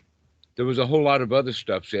 There was a whole lot of other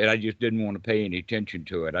stuff said. I just didn't want to pay any attention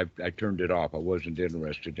to it. I turned it off. I wasn't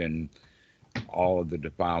interested in all of the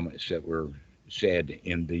defilements that were said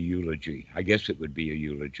in the eulogy. I guess it would be a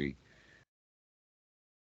eulogy.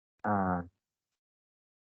 Uh,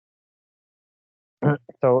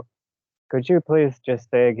 so could you please just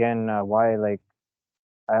say again why, like,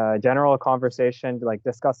 general conversation, like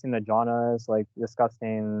discussing the jhanas, like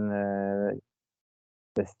discussing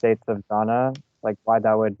the states of jhana, like why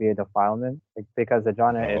that would be a defilement? Like, because the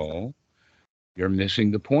jhana is, No, you're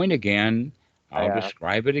missing the point again. I'll yeah,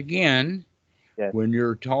 describe it again. yes, When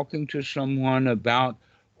you're talking to someone about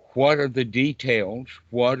what are the details,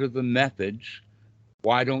 what are the methods,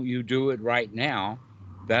 why don't you do it right now?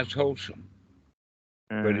 That's wholesome.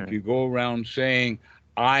 But if mm, you go around saying,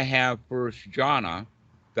 I have first jhana,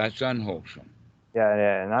 that's unwholesome. yeah,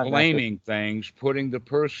 yeah, not necessarily, Claiming things, putting the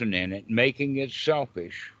person in it, making it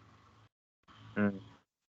selfish mm,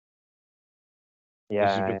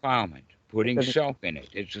 is a yeah, defilement. you Putting self in it,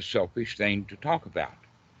 it's a selfish thing to talk about.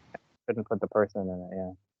 shouldn't put the person in it,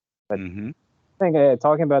 yeah. But Hmm. I think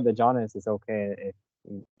talking about the jhanas is okay if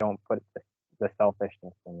you don't put the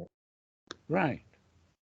selfishness in it. Right.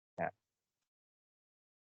 Yeah.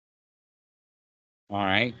 All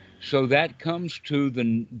right. So that comes to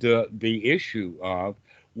the issue of,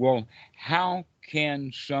 well, how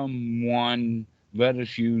can someone, let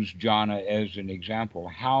us use jhana as an example,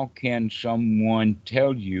 how can someone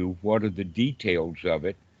tell you what are the details of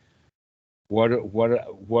it? What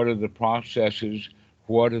are the processes?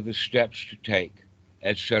 What are the steps to take,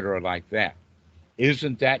 etc., like that?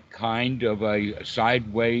 Isn't that kind of a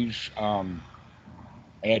sideways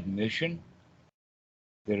admission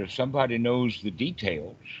that if somebody knows the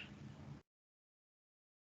details,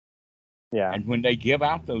 Yeah. and when they give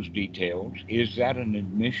out those details, is that an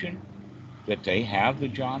admission that they have the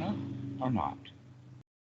jhana or not?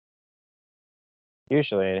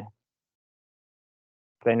 Usually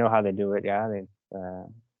they know how to do it. Yeah. They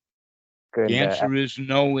The good. answer is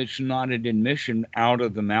no, it's not an admission out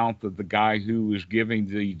of the mouth of the guy who is giving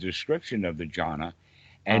the description of the jhana.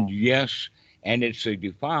 Uh, And yes, and it's a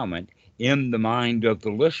defilement in the mind of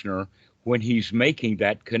the listener when he's making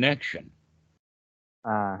that connection.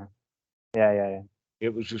 uh, yeah, yeah, yeah.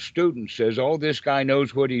 It was a student says, "Oh, this guy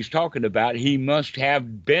knows what he's talking about. He must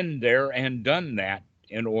have been there and done that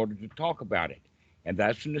in order to talk about it." And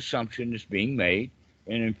that's an assumption that's being made.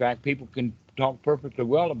 And in fact, people can talk perfectly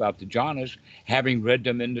well about the jhanas having read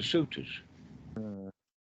them in the sutras Mm,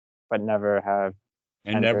 but never have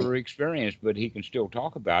and entered. never experienced, but he can still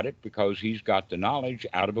talk about it because he's got the knowledge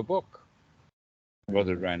out of a book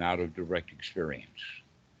rather Mm, than out of direct experience.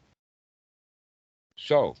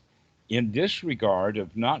 So, in this regard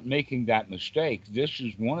of not making that mistake, this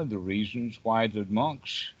is one of the reasons why the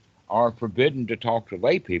monks are forbidden to talk to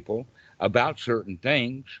lay people about certain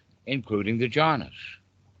things, including the jhanas.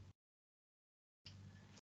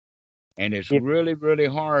 And it's if, really, really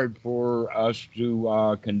hard for us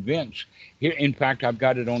to convince. Here, in fact, I've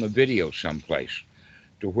got it on a video someplace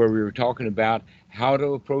to where we were talking about how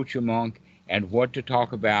to approach a monk and what to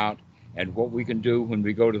talk about and what we can do when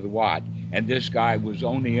we go to the Wat. And this guy was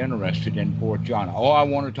only interested in fourth jhana. Oh, I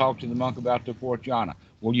want to talk to the monk about the fourth jhana.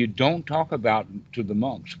 Well, you don't talk about to the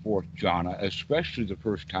monks fourth jhana, especially the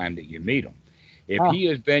first time that you meet him. If ah, he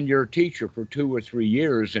has been your teacher for 2 or 3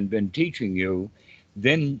 years and been teaching you,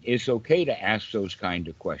 then it's okay to ask those kind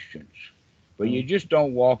of questions. But you mm, just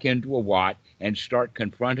don't walk into a Wat and start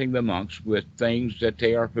confronting the monks with things that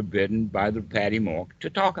they are forbidden by the Paddy Monk to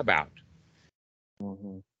talk about.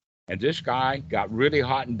 mm-hmm. And this guy got really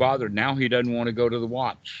hot and bothered. Now he doesn't want to go to the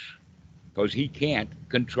Wats because he can't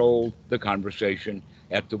control the conversation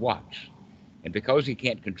at the Wats. And because he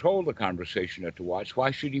can't control the conversation at the Wats,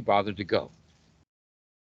 why should he bother to go?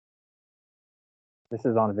 This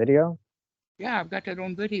is on video? Yeah, I've got that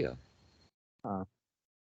on video. Huh.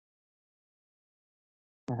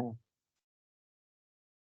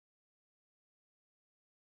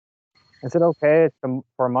 Is it okay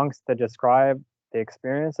for monks to describe the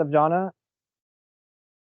experience of jhana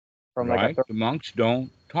from like a Right? third? The monks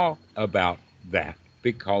don't talk about that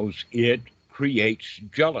because it creates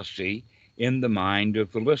jealousy in the mind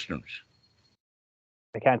of the listeners.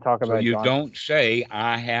 They can't talk So about you jhana. don't say,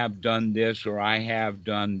 I have done this or I have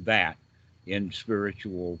done that in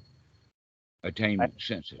spiritual I, attainment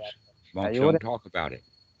senses. yeah, Monks you don't wouldn't. talk about it.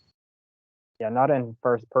 Yeah, not in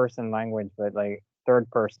first person language, but like third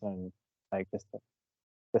person, like just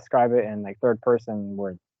describe it in like third person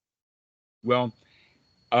words. Well,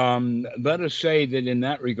 let us say that in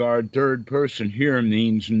that regard, third person here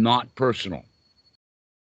means not personal.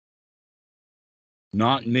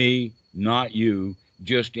 Not me, not you,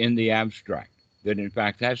 just in the abstract. That in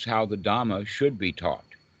fact, that's how the Dhamma should be taught.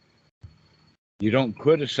 You don't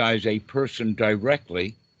criticize a person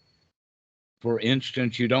directly. For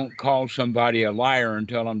instance, you don't call somebody a liar and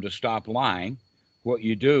tell them to stop lying. What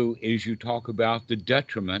you do is you talk about the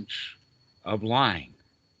detriments of lying.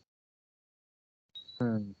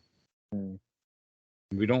 Hmm. Hmm.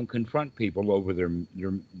 We don't confront people over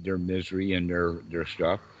their misery and their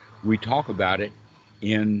stuff. We talk about it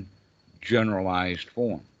in generalized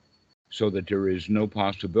form so that there is no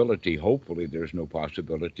possibility, hopefully there's no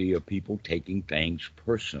possibility of people taking things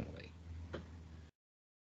personally.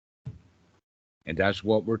 And that's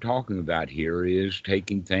what we're talking about here is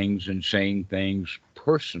taking things and saying things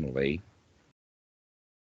personally.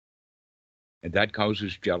 And that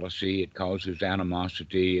causes jealousy, it causes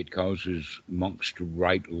animosity, it causes monks to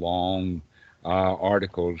write long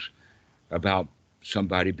articles about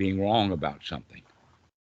somebody being wrong about something.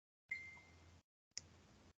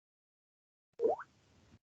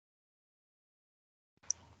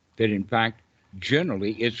 That in fact,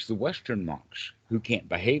 generally, it's the Western monks who can't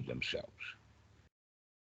behave themselves.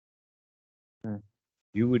 Hmm.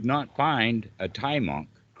 You would not find a Thai monk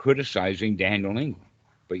criticizing Daniel Ingram,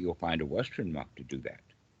 but you'll find a Western monk to do that.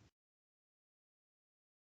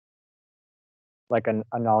 Like an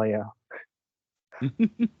Analia.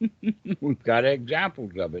 We've got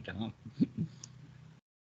examples of it, huh?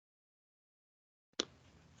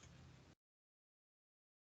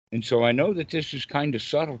 And so I know that this is kind of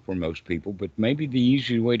subtle for most people, but maybe the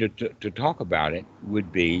easy way to talk about it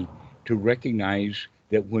would be to recognize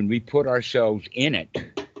that when we put ourselves in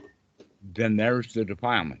it, then there's the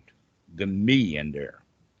defilement, the me in there.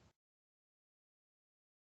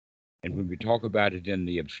 And when we talk about it in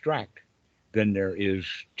the abstract, then there is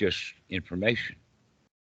just information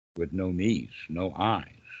with no me's, no I's.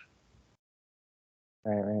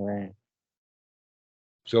 Right.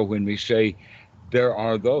 So when we say there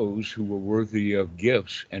are those who are worthy of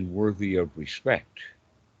gifts and worthy of respect,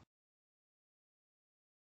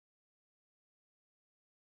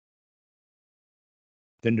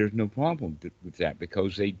 then there's no problem with that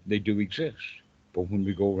because they do exist. But when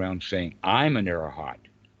we go around saying, I'm an arahat,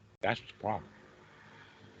 that's the problem.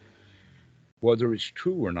 Whether it's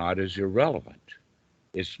true or not is irrelevant.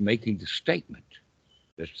 It's making the statement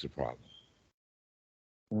that's the problem.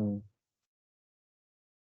 Hmm.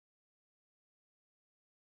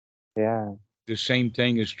 Yeah. The same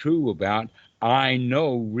thing is true about I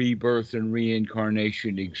know rebirth and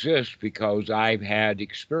reincarnation exist because I've had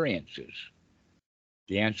experiences.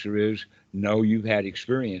 The answer is no, you've had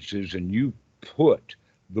experiences and you put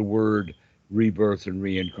the word rebirth and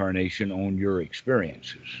reincarnation on your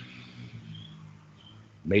experiences,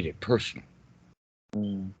 made it personal.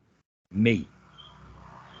 Hmm. Me,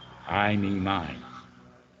 I, me, mine.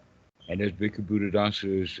 And as Bhikkhu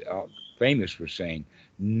Buddhadasa is famous for saying,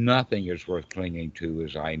 nothing is worth clinging to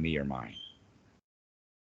as I, me, or mine.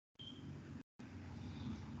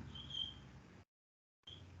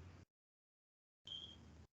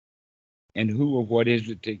 And who or what is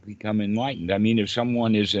it to become enlightened? I mean, if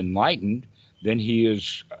someone is enlightened, then he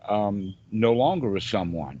is no longer a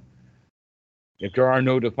someone. If there are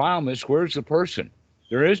no defilements, where's the person?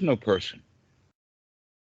 There is no person.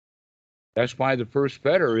 That's why the first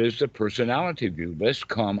fetter is the personality view. Let's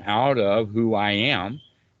come out of who I am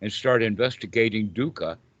and start investigating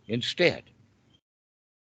dukkha instead.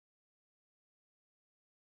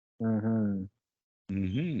 Mm-hmm.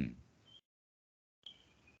 Mm-hmm.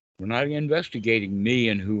 We're not investigating me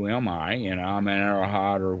and who am I, and I'm an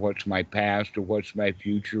arahat, or what's my past, or what's my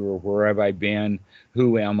future, or where have I been,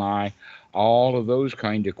 who am I? All of those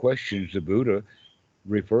kind of questions, the Buddha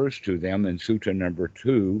refers to them in Sutta number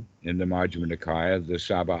 2 in the Majjhima Nikaya, the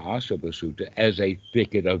Sabba Asava Sutta, as a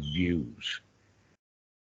thicket of views.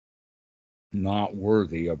 not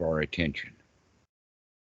worthy of our attention.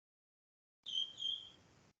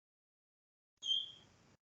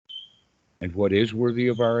 And what is worthy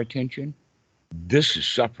of our attention? This is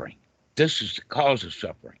suffering. This is the cause of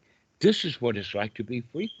suffering. This is what it's like to be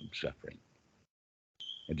free from suffering.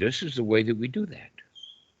 And this is the way that we do that.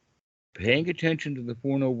 Paying attention to the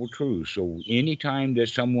Four Noble Truths. So anytime that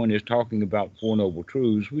someone is talking about Four Noble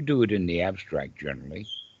Truths, we do it in the abstract generally.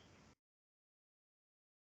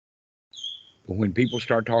 But when people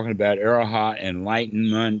start talking about arahat,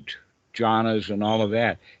 enlightenment, jhanas, and all of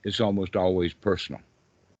that, it's almost always personal.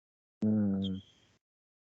 Mm.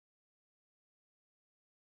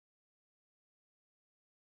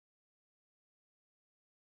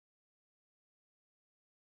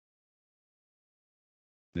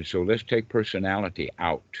 And so let's take personality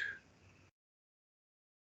out.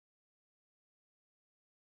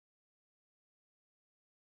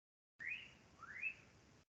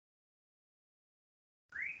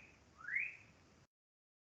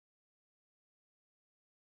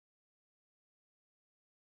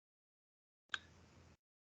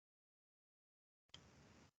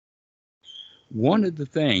 One of the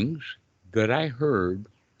things that I heard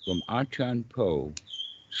from Achan Po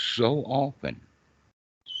so often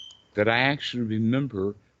that I actually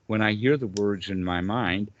remember when I hear the words in my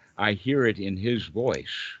mind, I hear it in his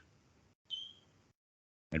voice.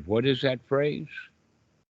 And what is that phrase?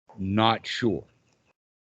 Not sure.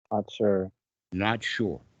 Not sure. Not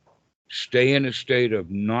sure. Stay in a state of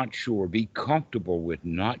not sure. Be comfortable with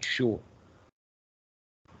not sure.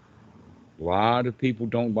 A lot of people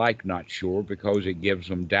don't like not sure because it gives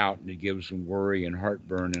them doubt and it gives them worry and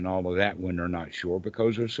heartburn and all of that when they're not sure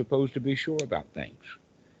because they're supposed to be sure about things.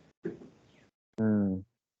 Mm.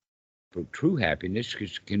 But true happiness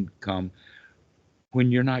can come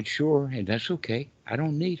when you're not sure, and that's okay. I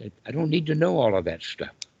don't need it. I don't need to know all of that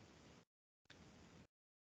stuff.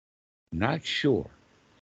 Not sure.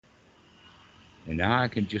 And now I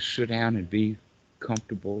can just sit down and be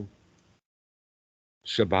comfortable,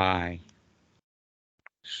 sabai,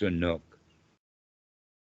 sanuk,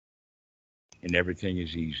 and everything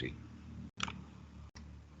is easy.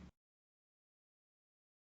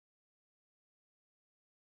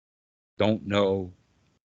 Don't know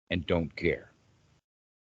and don't care.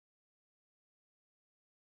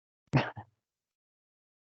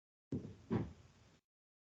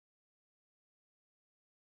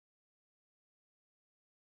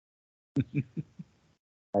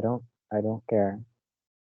 I don't care.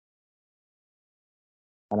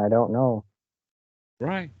 And I don't know.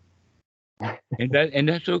 Right. And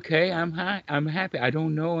that's okay. I'm happy. I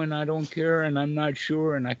don't know and I don't care and I'm not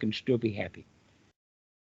sure and I can still be happy.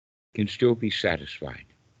 Can still be satisfied.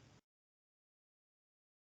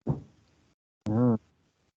 Mm.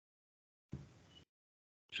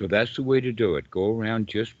 So that's the way to do it. Go around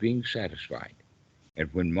just being satisfied. And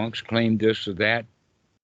when monks claim this or that,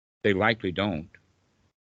 they likely don't.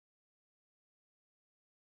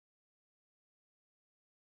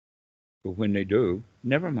 But when they do,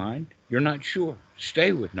 never mind. You're not sure.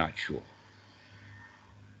 Stay with not sure.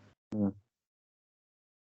 Mm.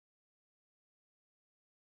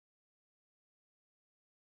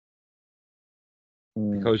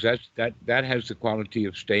 Mm. Because that has the quality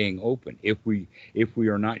of staying open. If we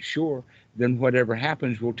are not sure, then whatever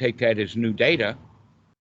happens, we'll take that as new data,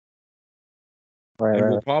 Right, and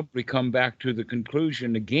we'll right. probably come back to the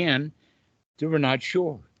conclusion again that we're not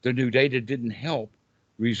sure. The new data didn't help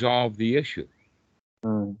resolve the issue,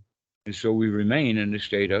 Mm. and so we remain in a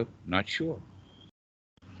state of not sure.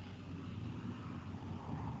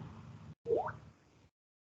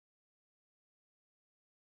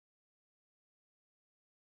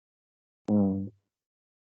 Mm.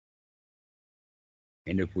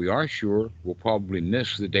 And if we are sure, we'll probably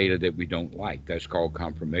miss the data that we don't like. That's called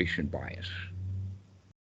confirmation bias.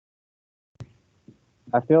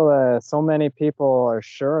 I feel that so many people are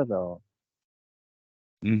sure though.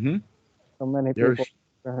 Mm-hmm. So many people There's are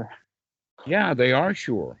sure. Yeah, they are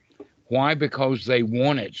sure. Why? Because they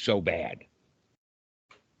want it so bad.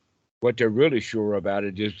 What they're really sure about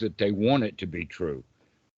it is that they want it to be true.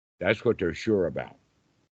 That's what they're sure about.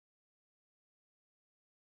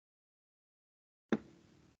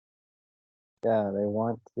 Yeah, they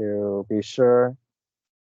want to be sure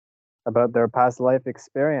about their past life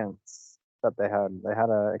experience that they had. They had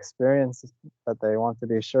a experience that they want to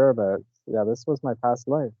be sure about. Yeah, this was my past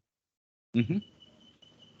life. Hmm.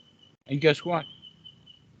 And guess what?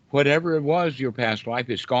 Whatever it was, your past life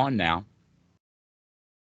is gone now.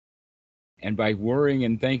 And by worrying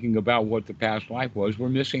and thinking about what the past life was, we're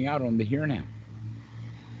missing out on the here now.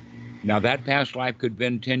 Now, that past life could have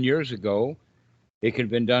been 10 years ago, It could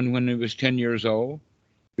have been done when it was 10 years old.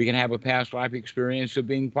 We can have a past life experience of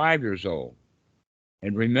being 5 years old.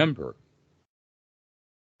 And remember,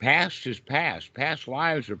 past is past. Past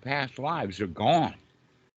lives are past lives. They're gone.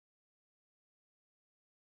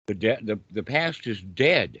 The past is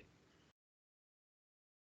dead.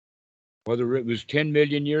 Whether it was 10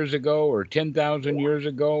 million years ago or 10,000 years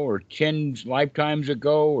ago or 10 lifetimes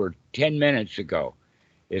ago or 10 minutes ago,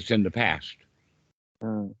 it's in the past.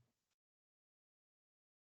 Mm.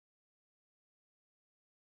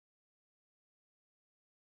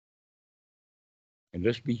 And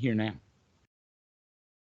let's be here now.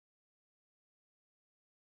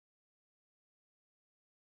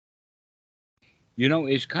 You know,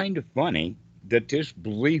 it's kind of funny that this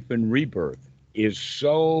belief in rebirth is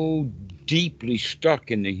so deeply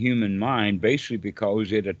stuck in the human mind, basically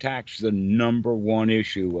because it attacks the number one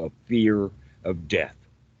issue of fear of death.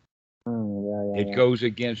 It Yeah. goes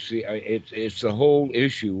against it's the whole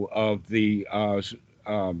issue of the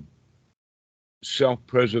um,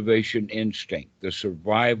 self-preservation instinct, the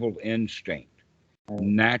survival instinct Right,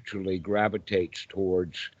 naturally gravitates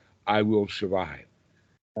towards I will survive.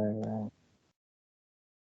 right.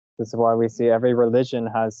 This is why we see every religion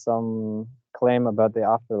has some claim about the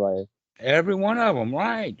afterlife. Every one of them,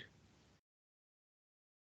 right?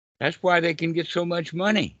 That's why they can get so much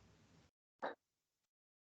money.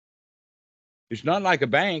 It's not like a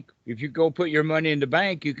bank. If you go put your money in the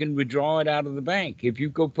bank, you can withdraw it out of the bank. If you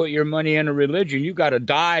go put your money in a religion, you got to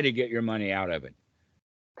die to get your money out of it.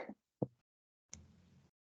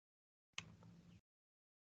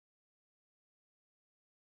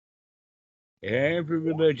 Every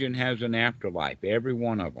religion has an afterlife, every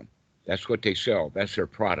one of them. That's what they sell, that's their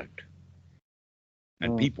product.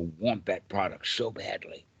 And Mm, people want that product so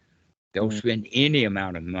badly. They'll mm, spend any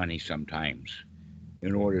amount of money sometimes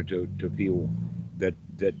in order to feel that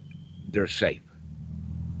they're safe.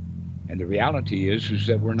 And the reality is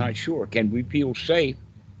that we're not sure. Can we feel safe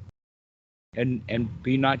and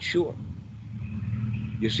be not sure?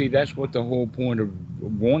 You see, that's what the whole point of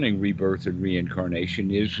wanting rebirth and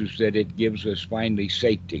reincarnation is that it gives us finally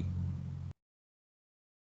safety.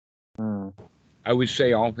 mm. I would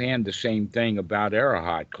say offhand the same thing about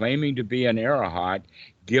Arahat. Claiming to be an Arahat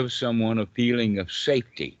gives someone a feeling of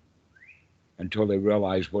safety until they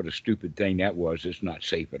realize what a stupid thing that was. It's not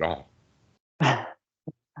safe at all.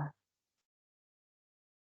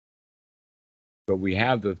 But we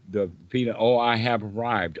have the feeling, oh, I have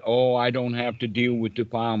arrived. Oh, I don't have to deal with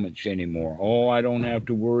defilements anymore. Oh, I don't have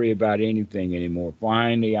to worry about anything anymore.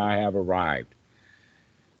 Finally, I have arrived.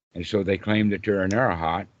 And so they claim that they're an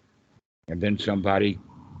Arahat, and then somebody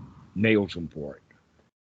nails them for it.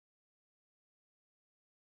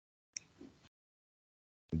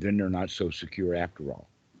 And then they're not so secure after all.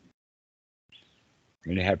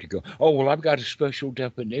 And they have to go, oh, well, I've got a special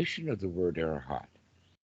definition of the word Arahat.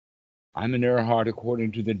 I'm an Arahat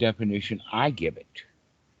according to the definition I give it.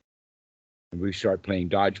 And we start playing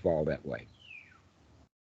dodgeball that way.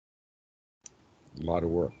 A lot of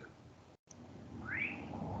work.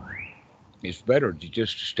 It's better to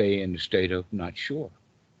just stay in the state of not sure.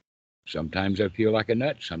 Sometimes I feel like a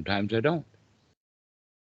nut, sometimes I don't.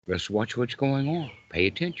 Let's watch what's going on. Pay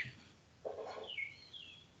attention.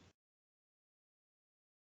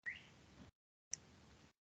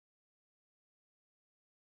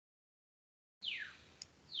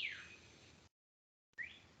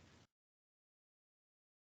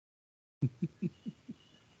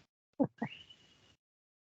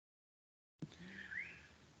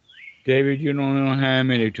 David, you don't know how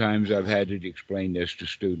many times I've had to explain this to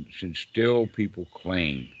students, and still people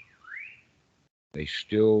claim. They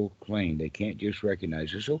still claim they can't just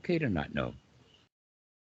recognize it's okay to not know.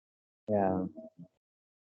 Yeah.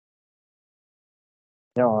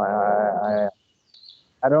 No,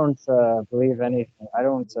 I don't believe anything. I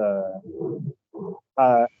don't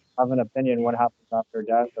have an opinion what happens after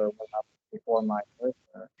death or what happens before my birth.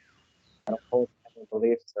 Or I don't hold any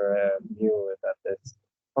beliefs or view that this.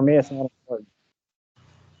 For me, it's not important.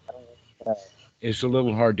 I don't really care. It's a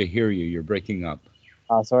little hard to hear you. You're breaking up.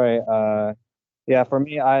 Sorry. Yeah, for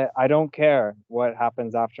me, I don't care what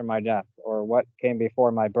happens after my death or what came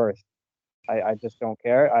before my birth. I just don't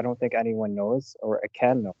care. I don't think anyone knows or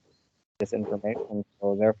can know this information.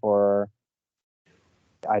 So therefore,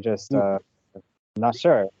 I just not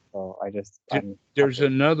sure. So I'm There's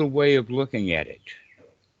another way of looking at it.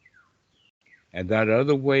 And that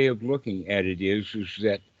other way of looking at it is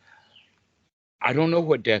that I don't know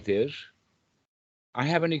what death is. I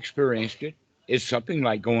haven't experienced it. It's something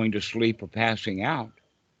like going to sleep or passing out.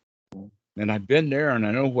 And I've been there and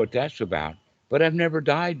I know what that's about. But I've never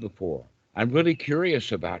died before. I'm really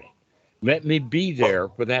curious about it. Let me be there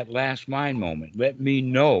for that last mind moment. Let me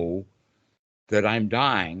know that I'm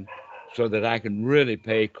dying so that I can really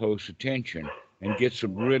pay close attention and get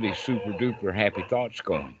some really super duper happy thoughts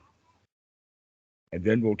going. And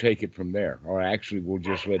then we'll take it from there. Or actually, we'll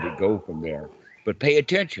just let it go from there. But pay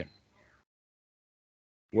attention.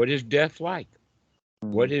 What is death like?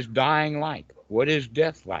 What Mm. is dying like? What is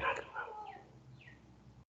death like?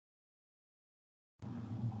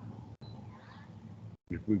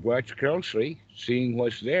 If we watch closely, seeing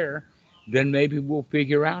what's there, then maybe we'll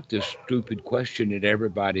figure out this stupid question that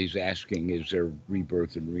everybody's asking: is there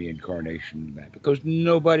rebirth and reincarnation in that? Because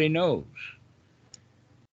nobody knows.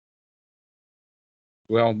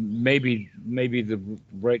 Well, maybe the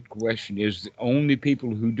right question is the only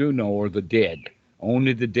people who do know are the dead.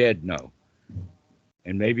 Only the dead know.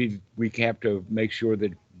 And maybe we have to make sure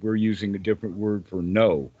that we're using a different word for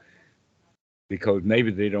know, because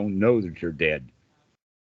maybe they don't know that you're dead.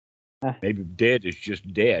 Maybe dead is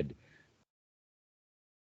just dead,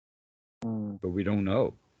 Mm. but we don't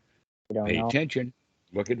know. We don't Pay know. attention.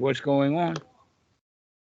 Look at what's going on.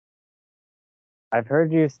 I've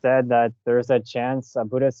heard you said that there's a chance, a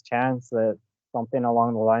Buddhist chance, that something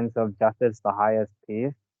along the lines of death is the highest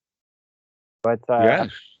peace. But Yes, I,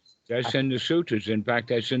 that's in the sutras. In fact,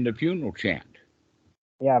 that's in the funeral chant.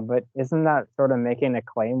 yeah, but isn't that sort of making a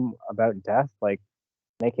claim about death, like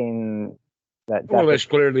making that Well, death is? that's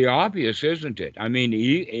clearly obvious, isn't it? I mean,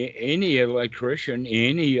 any electrician,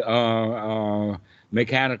 any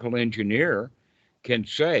mechanical engineer can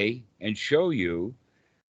say and show you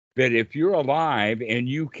that if you're alive and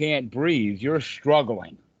you can't breathe, you're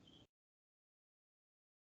struggling.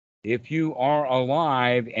 If you are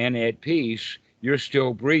alive and at peace, you're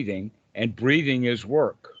still breathing, and breathing is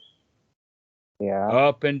work. Yeah.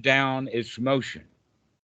 Up and down, it's motion.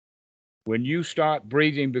 When you stop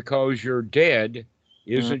breathing because you're dead,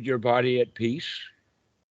 Mm. isn't your body at peace?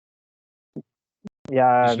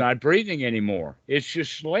 Yeah. It's not breathing anymore. It's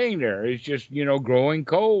just laying there. It's just, growing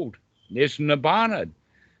cold. It's nibbana.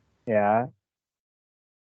 Yeah.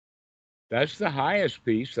 That's the highest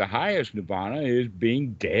peace. The highest nibbana is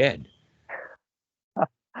being dead.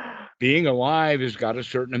 Being alive has got a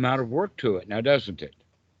certain amount of work to it now, doesn't it?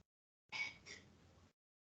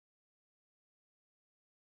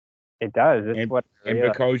 It does. It's And what I and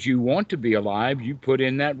realize. because you want to be alive, you put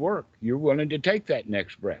in that work. You're willing to take that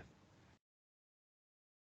next breath.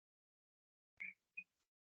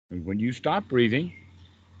 And when you stop breathing,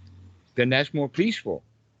 then that's more peaceful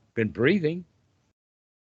than breathing.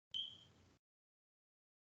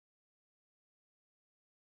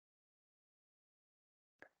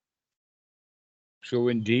 So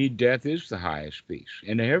indeed, death is the highest peace,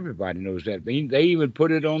 and everybody knows that. They even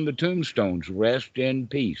put it on the tombstones: "Rest in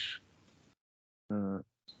peace." Mm.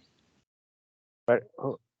 But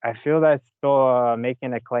I feel that's still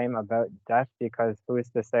making a claim about death, because who's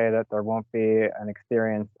to say that there won't be an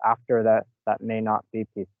experience after that that may not be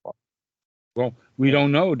peaceful? Well, we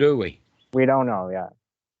don't know, do we? We don't know yet.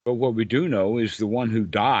 But what we do know is the one who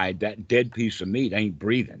died, that dead piece of meat, ain't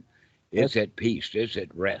breathing. It's, It's at peace. It's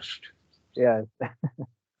at rest. yes,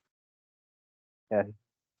 yes.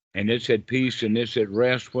 And it's at peace and it's at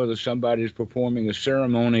rest whether somebody's performing a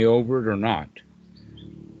ceremony over it or not.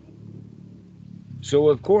 So,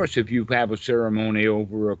 of course, if you have a ceremony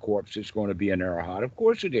over a corpse, it's going to be an arahat. Of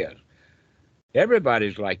course it is.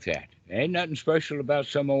 Everybody's like that. Ain't nothing special about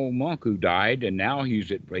some old monk who died and now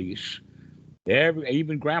he's at peace.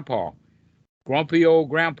 Even grandpa, grumpy old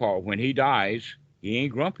grandpa, when he dies, he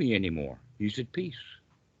ain't grumpy anymore. He's at peace.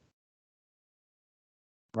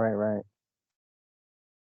 Right, right.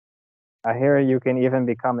 I hear you can even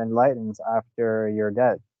become enlightened after you're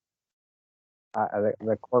dead.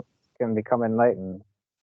 The corpse can become enlightened.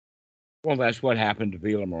 Well, that's what happened to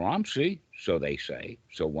Vila Maramsi, so they say.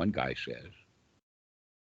 So one guy says.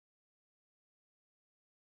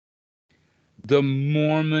 The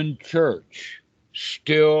Mormon church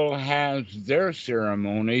still has their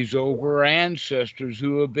ceremonies over ancestors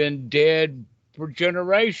who have been dead for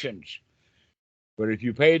generations. But if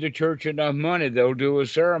you pay the church enough money, they'll do a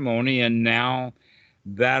ceremony, and now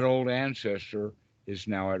that old ancestor is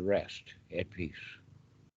now at rest, at peace.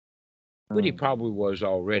 But he Hmm. probably was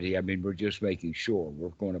already. I mean, we're just making sure. We're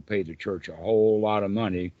going to pay the church a whole lot of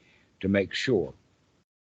money to make sure.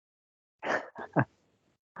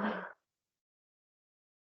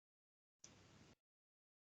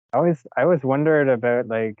 I always wondered about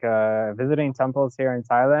like visiting temples here in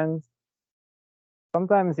Thailand.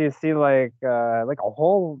 Sometimes you see like the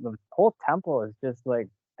whole temple is just like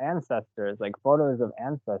ancestors, like photos of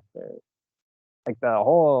ancestors. Like the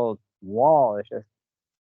whole wall is just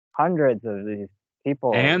hundreds of these.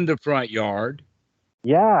 people. And the front yard.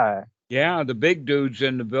 Yeah, Yeah, the big dudes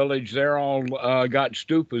in the village, they're all got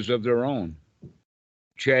stupas of their own.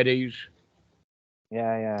 Chetties.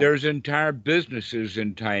 yeah. There's entire businesses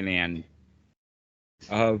in Thailand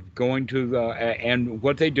of going to the, and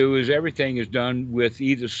what they do is everything is done with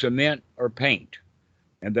either cement or paint.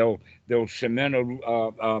 And they'll cement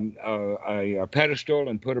a pedestal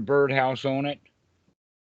and put a birdhouse on it,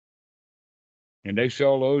 and they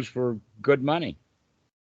sell those for good money.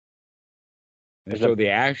 And Is it so the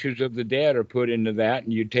ashes of the dead are put into that,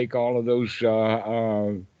 and you take all of those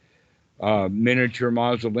miniature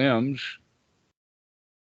mausoleums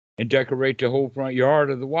and decorate the whole front yard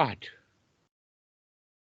of the Wat.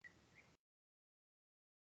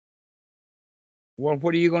 Well,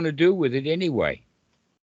 what are you going to do with it anyway?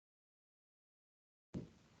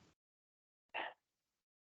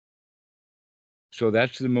 So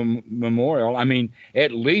that's the memorial. I mean,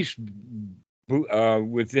 at least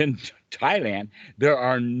within Thailand, there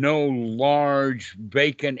are no large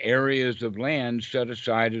vacant areas of land set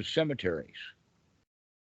aside as cemeteries.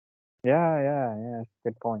 yeah.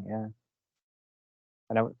 Good point. Yeah,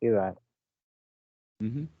 I don't see that.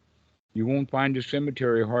 Hmm. You won't find a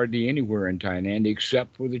cemetery hardly anywhere in Thailand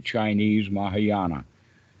except for the Chinese Mahayana.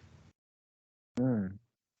 Hmm.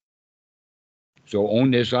 So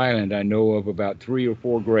on this island, I know of about 3 or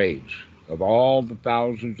 4 graves. Of all the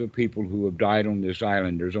thousands of people who have died on this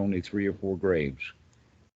island, there's only 3 or 4 graves.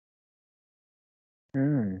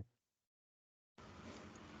 Hmm.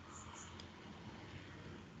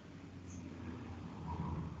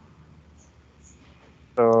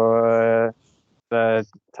 So the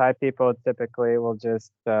Thai people typically will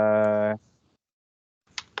just have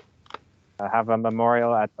a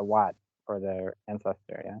memorial at the Wat for their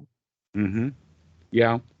ancestor. Yeah. Hmm.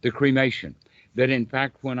 Yeah, the cremation. That in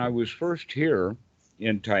fact, when I was first here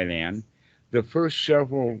in Thailand, the first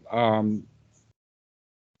several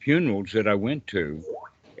funerals that I went to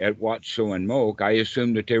at Wat So and Mok, I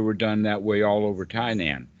assumed that they were done that way all over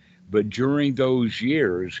Thailand. But during those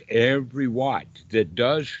years, every Wat that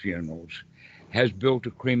does funerals has built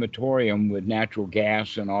a crematorium with natural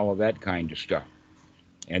gas and all of that kind of stuff.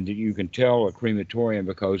 And you can tell a crematorium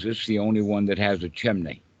because it's the only one that has a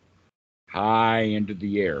chimney high into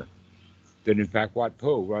the air. That in fact, Wat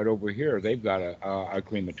Po, right over here, they've got a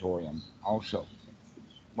crematorium also.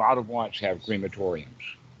 A lot of Wats have crematoriums.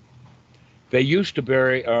 They used to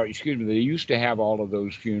bury, excuse me, they used to have all of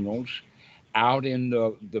those funerals out in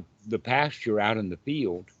the pasture, out in the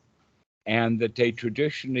field, and that they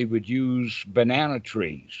traditionally would use banana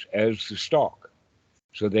trees as the stalk.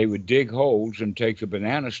 So they would dig holes and take the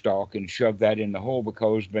banana stalk and shove that in the hole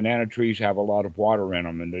because banana trees have a lot of water in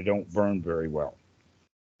them and they don't burn very well.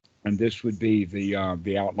 And this would be the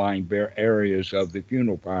outlying areas of the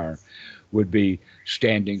funeral pyre would be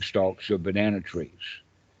standing stalks of banana trees.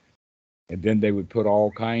 And then they would put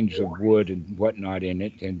all kinds of wood and whatnot in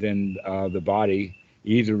it, and then the body,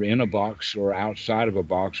 either in a box or outside of a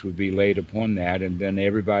box, would be laid upon that, and then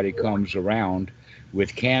everybody comes around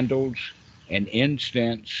with candles and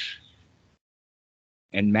incense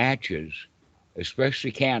and matches,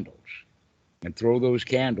 especially candles, and throw those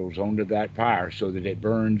candles onto that fire so that it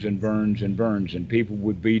burns and burns and burns. And people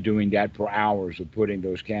would be doing that for hours of putting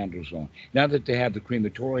those candles on. Now that they have the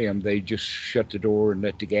crematorium, they just shut the door and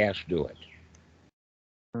let the gas do it.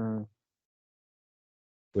 Hmm.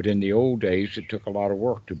 But in the old days, it took a lot of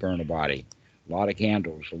work to burn a body, a lot of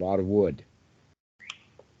candles, a lot of wood.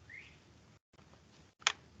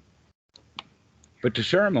 But the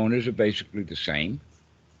ceremonies are basically the same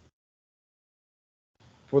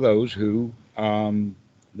for those who,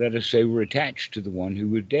 let us say, were attached to the one who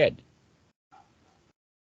was dead.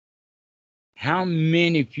 How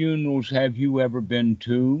many funerals have you ever been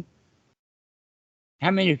to?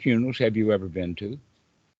 How many funerals have you ever been to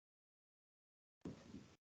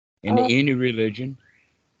in Uh, any religion?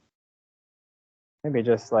 maybe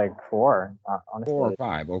just like four. Four or Honestly,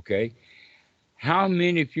 five, okay. How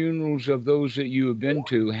many funerals of those that you have been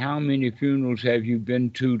to, how many funerals have you been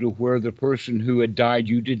to where the person who had died,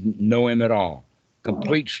 you didn't know him at all?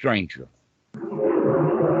 Complete stranger.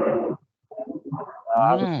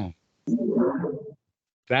 I would, No,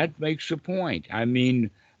 that makes the point. I mean,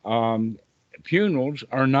 um, funerals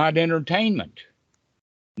are not entertainment.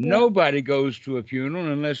 yeah. Nobody goes to a funeral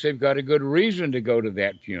unless they've got a good reason to go to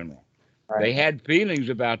that funeral. Right. They had feelings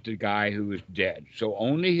about the guy who was dead, so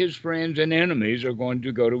only his friends and enemies are going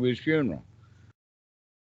to go to his funeral.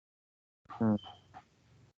 Hmm.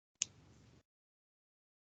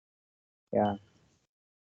 Yeah.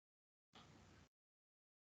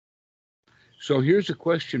 So here's a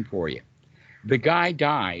question for you. The guy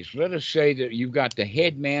dies. Let us say that you've got the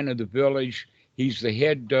head man of the village. He's the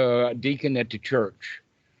head deacon at the church,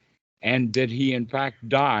 and that he, in fact,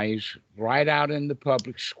 dies right out in the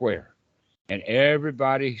public square. And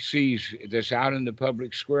everybody sees this out in the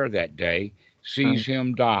public square that day, Mm, sees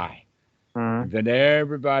him die. mm, Then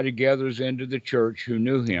everybody gathers into the church who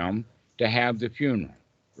knew him to have the funeral,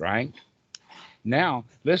 right? Now,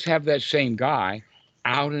 let's have that same guy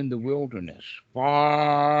out in the wilderness,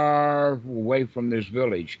 far away from this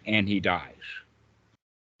village, and he dies.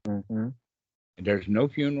 mm-hmm. There's no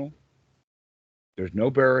funeral, there's no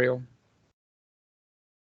burial,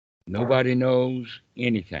 nobody knows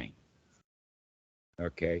anything.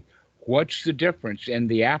 Okay. What's the difference in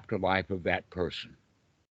the afterlife of that person?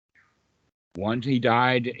 Once he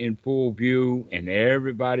died in full view and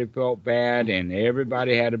everybody felt bad and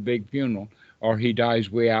everybody had a big funeral, or he dies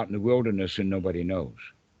way out in the wilderness and nobody knows.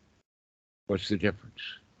 What's the difference?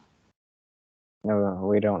 No,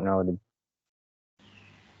 we don't know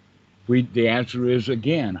The answer is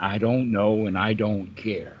again, I don't know and I don't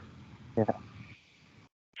care. yeah.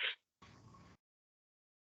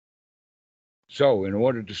 So, in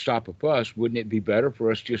order to stop a fuss, wouldn't it be better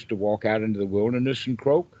for us just to walk out into the wilderness and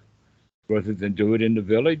croak rather than do it in the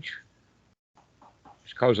village?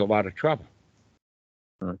 It's caused a lot of trouble.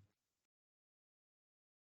 Mm,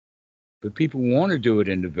 But people want to do it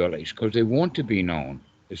in the village because they want to be known.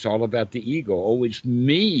 It's all about the ego. Oh, it's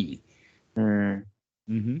me. mm.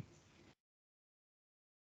 Hmm.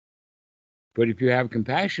 But if you have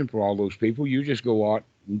compassion for all those people, you just go out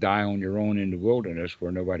and die on your own in the wilderness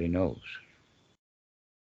where nobody knows.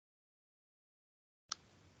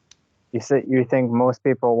 You think most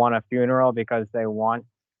people want a funeral because they want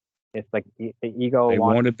it's like the ego They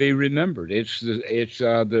wants. want to be remembered. It's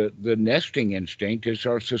the nesting instinct. It's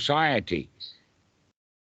our society.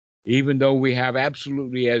 Even though we have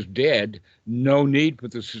absolutely as dead no need for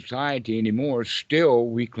the society anymore, still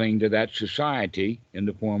we cling to that society in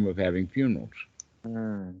the form of having funerals.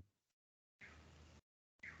 Mm,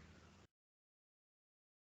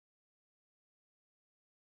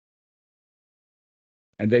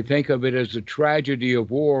 And they think of it as the tragedy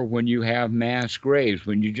of war when you have mass graves,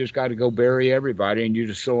 when you just got to go bury everybody and you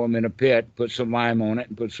just throw them in a pit, put some lime on it,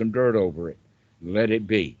 and put some dirt over it. Let it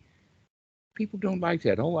be. People don't like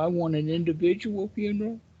that. Oh, I want an individual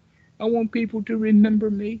funeral. I want people to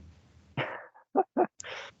remember me.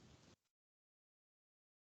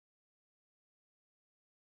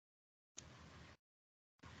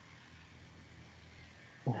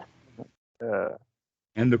 uh,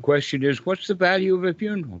 And the question is, what's the value of a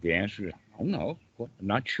funeral? The answer is, I don't know. I'm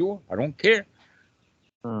not sure. I don't care.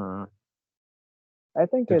 mm. I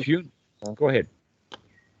think The it's funeral. uh, Go ahead.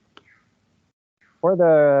 for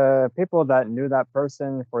the people that knew that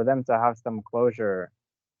person, for them to have some closure.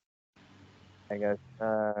 I guess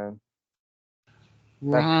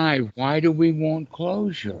that's Right. Why do we want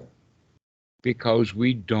closure? Because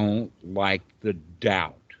we don't like the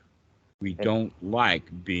doubt. We it. don't like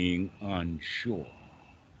being unsure.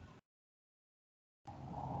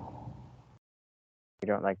 You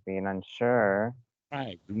don't like being unsure.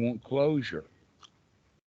 Right. We want closure.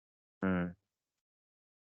 Mm.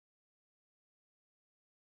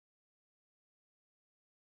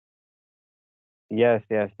 Yes,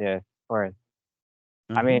 yes, yes. Of course.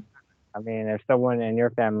 I mean, Uh-huh. if someone in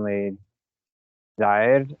your family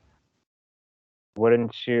died,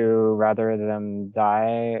 wouldn't you rather them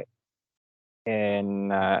die in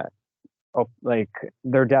like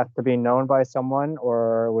their death to be known by someone,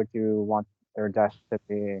 or would you want their death to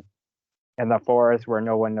be in the forest where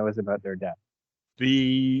no one knows about their death?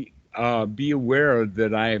 Be aware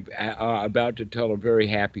that I'm about to tell a very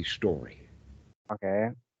happy story. Okay.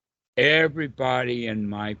 Everybody in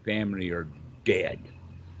my family are dead.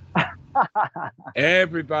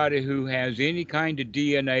 Everybody who has any kind of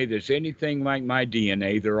DNA that's anything like my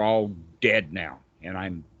DNA, they're all dead now, and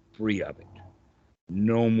I'm free of it.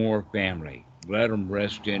 No more family. Let them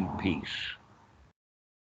rest in peace.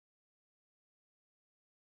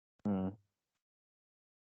 Hmm.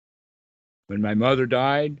 When my mother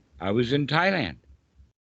died, I was in Thailand.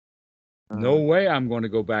 No Hmm. way I'm going to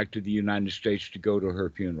go back to the United States to go to her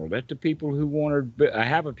funeral. Let the people who want to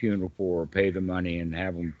have a funeral for her pay the money and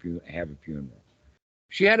have them have a funeral.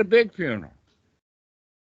 She had a big funeral.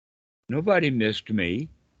 Nobody missed me.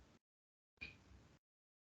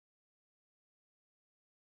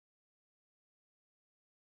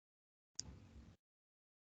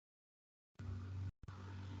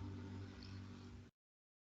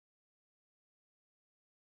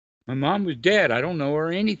 My mom was dead. I don't know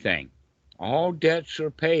her anything. All debts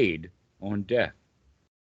are paid on death.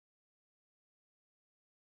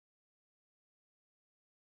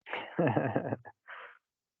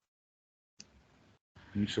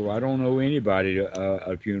 And so I don't know anybody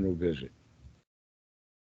a funeral visit.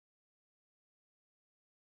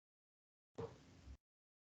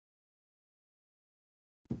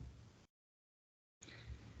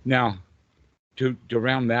 Now, to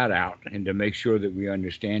round that out and to make sure that we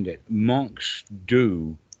understand it, monks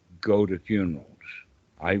do go to funerals.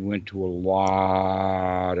 I went to a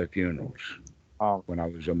lot of funerals Oh, when I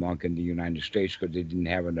was a monk in the United States because they didn't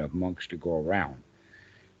have enough monks to go around.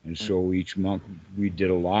 And mm, so each month we did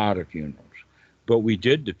a lot of funerals. But we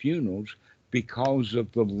did the funerals because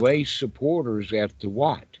of the lay supporters at the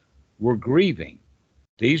Wat were grieving.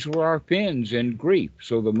 These were our fins in grief.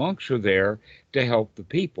 So the monks are there to help the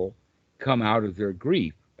people come out of their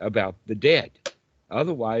grief about the dead.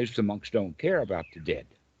 Otherwise, the monks don't care about the dead.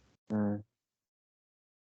 mm,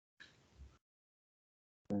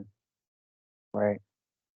 mm, right.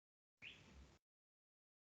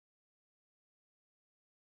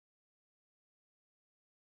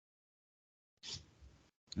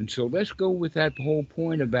 And so let's go with that whole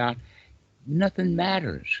point about nothing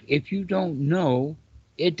matters. If you don't know,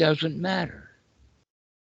 it doesn't matter.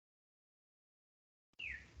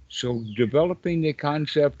 So developing the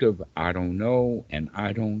concept of I don't know and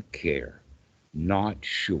I don't care, not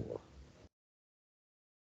sure,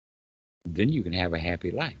 then you can have a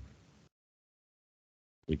happy life.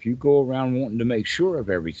 If you go around wanting to make sure of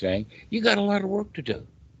everything, you got a lot of work to do. You're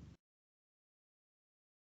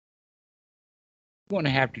going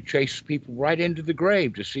to have to chase people right into the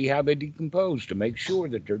grave to see how they decompose to make sure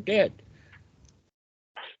that they're dead.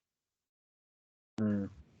 Mm,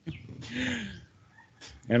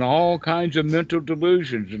 And all kinds of mental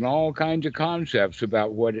delusions and all kinds of concepts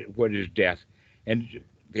about what is death. And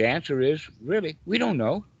the answer is really, we don't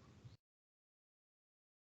know.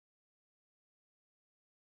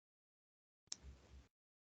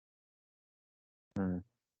 mm,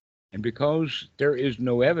 And because there is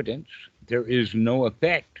no evidence, there is no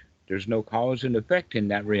effect. There's no cause and effect in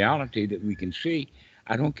that reality that we can see.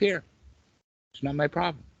 I don't care. It's not my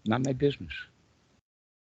problem, not my business.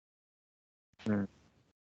 mm,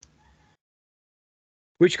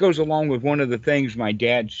 Which goes along with one of the things my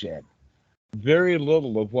dad said. Very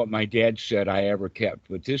little of what my dad said I ever kept,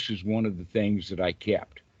 but this is one of the things that I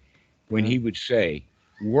kept. When mm, he would say,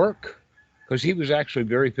 work, because he was actually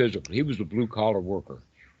very physical. He was a blue collar worker.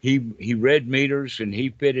 He read meters and he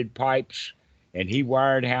fitted pipes and he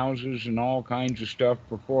wired houses and all kinds of stuff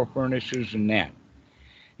for four furnaces and that.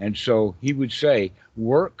 And so he would say,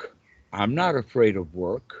 work, I'm not afraid of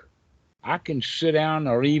work. I can sit down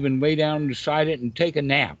or even lay down beside it and take a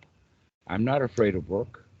nap. I'm not afraid of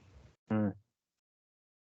work. mm,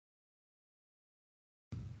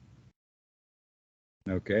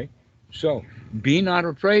 Okay? So be not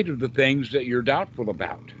afraid of the things that you're doubtful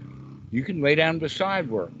about. You can lay down beside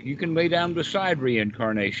work. You can lay down beside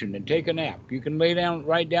reincarnation and take a nap. You can lay down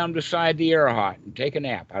right down beside the air hot and take a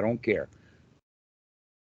nap. I don't care.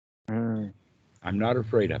 mm, I'm not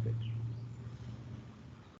afraid of it.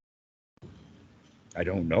 I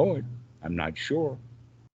don't know it. I'm not sure.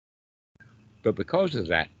 But because of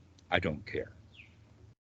that, I don't care.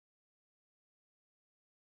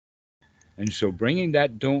 And so bringing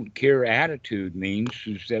that don't care attitude means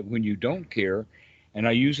is that when you don't care, and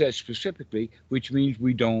I use that specifically, which means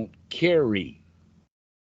we don't carry,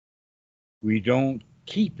 we don't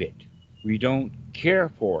keep it, we don't care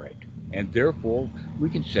for it, and therefore we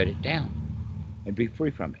can set it down and be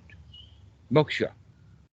free from it. Moksha,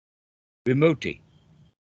 vimutti,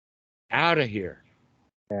 out of here.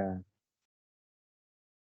 yeah.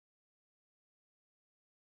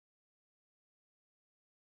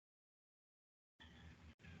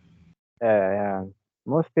 Yeah, yeah.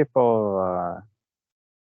 Most people,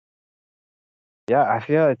 yeah, I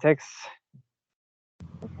feel it takes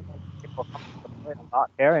people come to the point of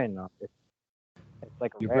not caring now. It's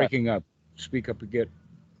like You're rare. breaking up. Speak up again.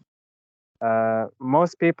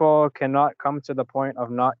 Most people cannot come to the point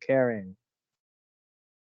of not caring.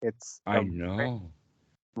 It's I a know.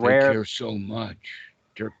 They rare. care so much.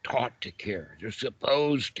 They're taught to care. They're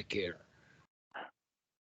supposed to care.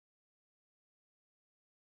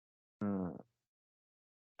 Mm,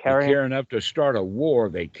 They caring, care enough to start a war,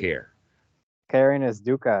 they care. caring is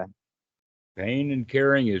dukkha. Pain and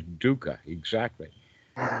caring is dukkha. Exactly.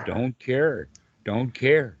 Don't care. Don't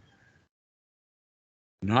care.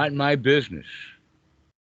 Not my business.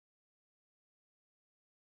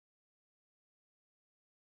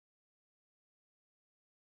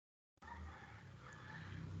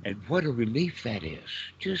 And what a relief that is.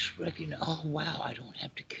 Just recognize, oh, wow, I don't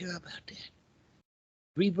have to care about that.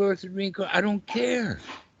 Rebirth and reincarnation, I don't care.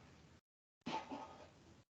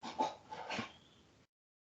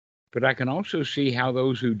 But I can also see how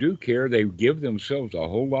those who do care, they give themselves a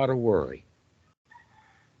whole lot of worry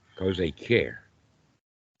because they care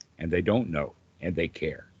and they don't know and they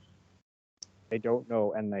care. They don't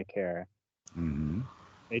know and they care. Hmm.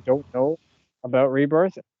 They don't know about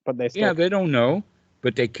rebirth, but they Yeah, still they don't know,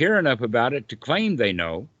 but they care enough about it to claim they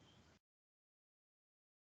know.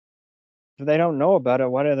 if they don't know about it,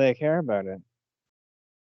 why do they care about it?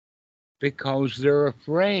 Because they're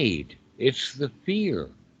afraid. It's the fear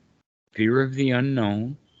of the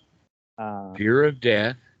unknown, Uh, fear of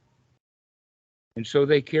death. And so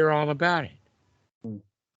they care all about it. hmm.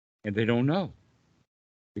 And they don't know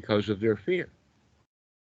because of their fear.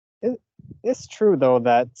 It's true though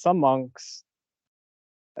that some monks,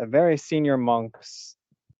 very senior monks,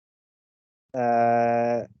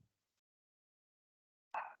 uh,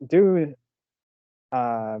 do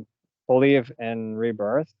uh, believe in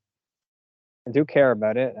rebirth and do care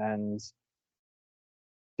about it and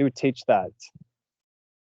do teach that.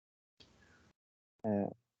 Uh,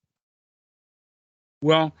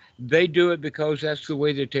 Well, they do it because that's the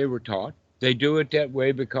way that they were taught. They do it that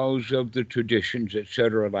way because of the traditions,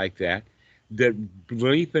 etc., like that. That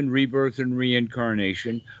belief in rebirth and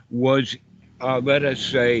reincarnation was, let us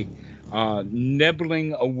say,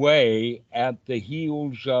 nibbling away at the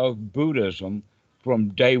heels of Buddhism from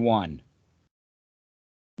day one.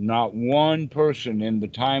 Not one person in the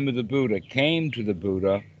time of the Buddha came to the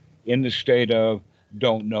Buddha in the state of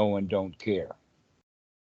don't know and don't care.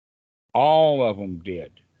 All of them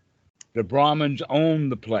did. The Brahmins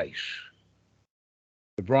owned the place.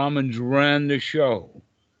 The Brahmins ran the show.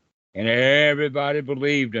 And everybody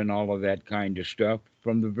believed in all of that kind of stuff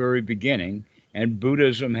from the very beginning. And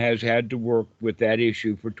Buddhism has had to work with that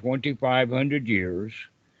issue for 2,500 years,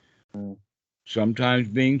 mm, sometimes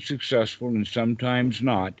being successful and sometimes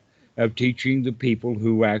not, of teaching the people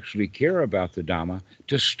who actually care about the Dhamma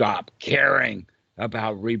to stop caring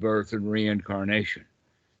about rebirth and reincarnation.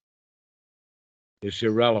 It's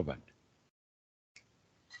irrelevant.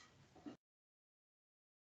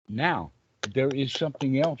 Now, there is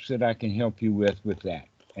something else that I can help you with that.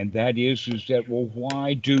 And that is that, well,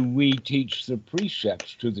 why do we teach the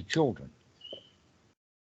precepts to the children?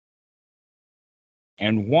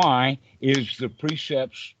 And why is the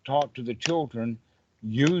precepts taught to the children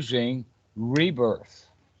using rebirth?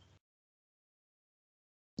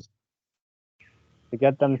 to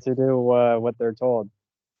get them to do what they're told.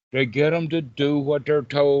 To get them to do what they're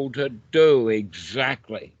told to do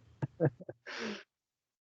exactly.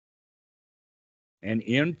 And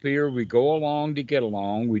in fear, we go along to get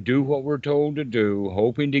along. We do what we're told to do,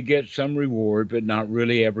 hoping to get some reward, but not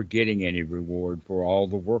really ever getting any reward for all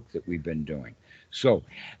the work that we've been doing. So,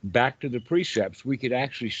 back to the precepts, we could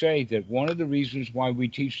actually say that one of the reasons why we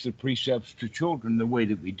teach the precepts to children the way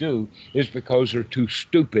that we do is because they're too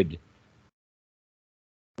stupid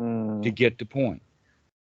to Mm, get the point.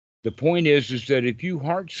 The point is that if you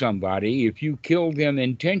hurt somebody, if you kill them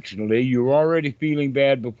intentionally, you're already feeling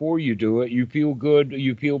bad before you do it. You feel good,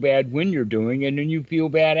 you feel bad when you're doing it, and then you feel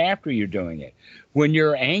bad after you're doing it. When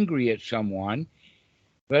you're angry at someone,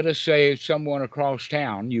 let us say someone across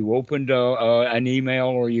town, you opened an email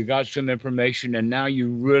or you got some information, and now you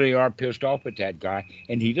really are pissed off at that guy,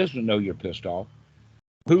 and he doesn't know you're pissed off.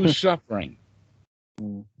 Who's suffering?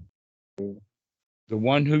 mm, The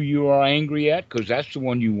one who you are angry at, because that's the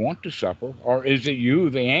one you want to suffer, or is it you,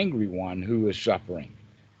 the angry one, who is suffering?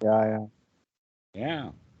 yeah, yeah.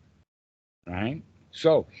 Yeah, right.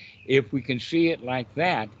 So if we can see it like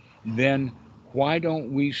that, then why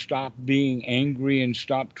don't we stop being angry and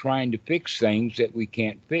stop trying to fix things that we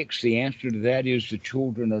can't fix? The answer to that is the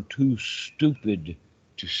children are too stupid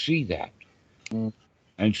to see that. Mm,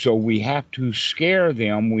 And so we have to scare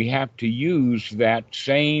them. We have to use that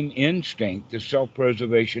same instinct, the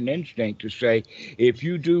self-preservation instinct, to say, if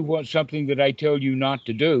you do something that I tell you not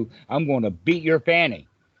to do, I'm going to beat your fanny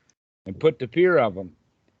and put the fear of them,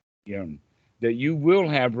 you know, that you will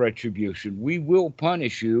have retribution. We will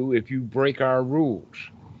punish you if you break our rules.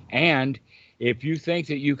 And if you think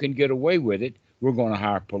that you can get away with it, we're going to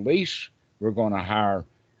hire police. We're going to hire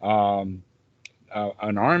um,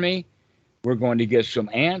 an army. We're going to get some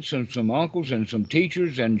aunts and some uncles and some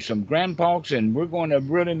teachers and some grandpas, and we're going to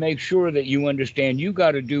really make sure that you understand you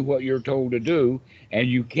got to do what you're told to do, and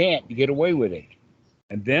you can't get away with it.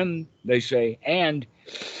 And then they say, and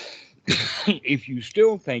if you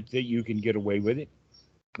still think that you can get away with it,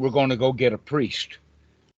 we're going to go get a priest.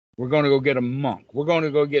 We're going to go get a monk. We're going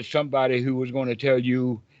to go get somebody who is going to tell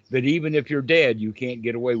you that even if you're dead, you can't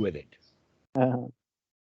get away with it.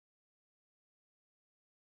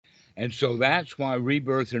 And so that's why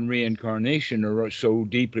rebirth and reincarnation are so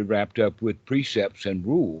deeply wrapped up with precepts and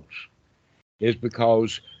rules, is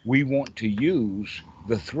because we want to use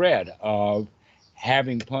the thread of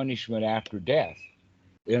having punishment after death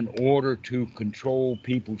in order to control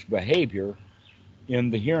people's behavior in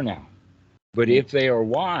the here now. But Mm. if they are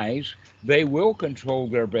wise, they will control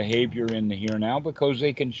their behavior in the here now because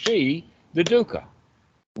they can see the dukkha.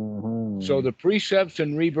 So Mm-hmm. the precepts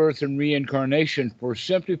and rebirth and reincarnation for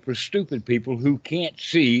simply for stupid people who can't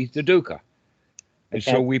see the dukkha. They And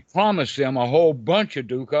so can't. we promise them a whole bunch of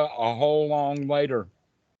dukkha a whole long later.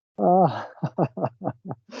 Oh.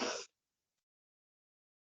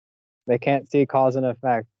 They can't see cause and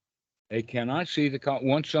effect. They cannot see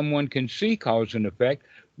once someone can see cause and effect,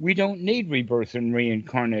 we don't need rebirth and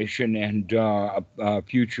reincarnation and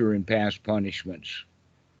future and past punishments.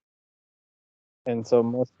 And so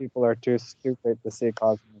most people are too stupid to see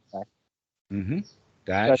cause and effect. Hmm.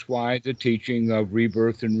 That, That's why the teaching of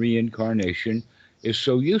rebirth and reincarnation is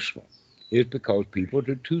so useful. It's because people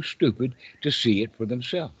are too stupid to see it for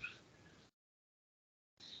themselves.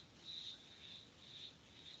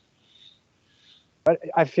 but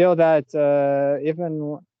I feel that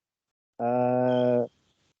even uh,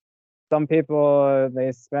 some people,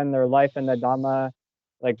 they spend their life in the Dhamma,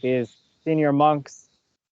 like these senior monks.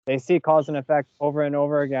 They see cause and effect over and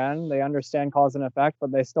over again. They understand cause and effect,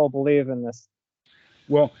 but they still believe in this.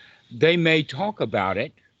 Well, they may talk about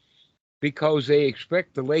it because they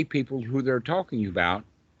expect the lay people who they're talking about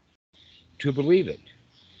to believe it.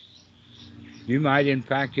 You might, in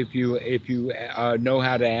fact, if you know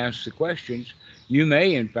how to ask the questions, you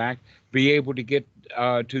may, in fact, be able to get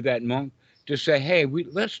to that monk to say, "Hey,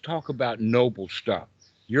 let's talk about noble stuff.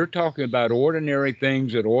 You're talking about ordinary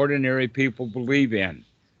things that ordinary people believe in.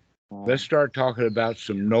 Let's start talking about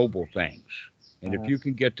some noble things." And if Uh, you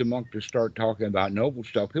can get the monk to start talking about noble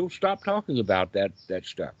stuff, he'll stop talking about that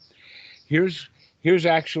stuff. Here's here's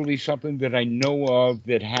actually something that I know of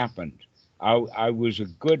that happened. I was a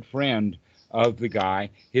good friend of the guy.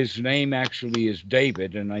 His name actually is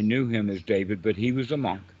David, and I knew him as David, but he was a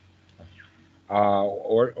monk,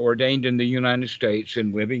 ordained in the United States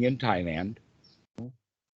and living in Thailand,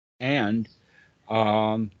 and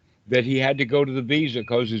um, that he had to go to the visa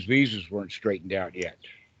because his visas weren't straightened out yet.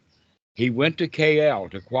 He went to KL,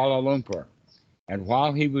 to Kuala Lumpur, and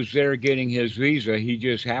while he was there getting his visa, he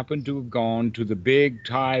just happened to have gone to the big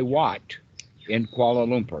Thai Wat in Kuala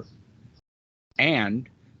Lumpur. And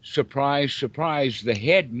surprise, surprise, the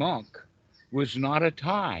head monk was not a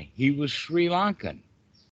Thai, he was Sri Lankan.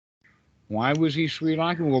 Why was he Sri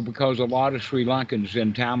Lankan? Well, because a lot of Sri Lankans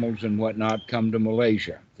and Tamils and whatnot come to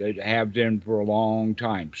Malaysia. They have been for a long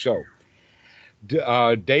time. So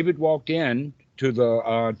David walked in to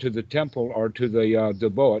the temple or to the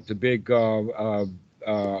boat, the big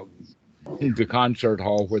the concert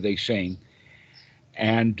hall where they sing,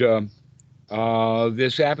 and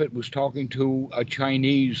this abbot was talking to a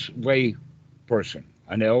Chinese lay person,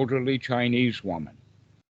 an elderly Chinese woman,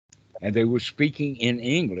 and they were speaking in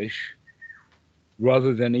English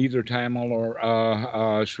rather than either Tamil or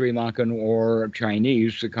Sri Lankan or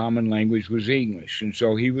Chinese. The common language was English, and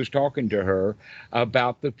so he was talking to her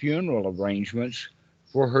about the funeral arrangements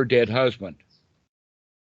for her dead husband.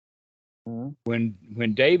 mm.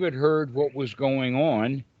 When David heard what was going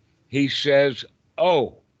on, he says,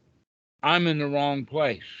 "Oh, I'm in the wrong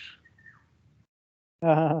place.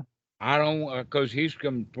 I don't," because he's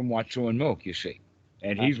come from Watso and Milk, you see,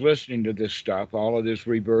 and he's listening to this stuff, all of this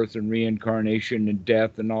rebirth and reincarnation and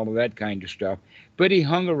death and all of that kind of stuff. But he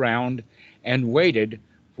hung around and waited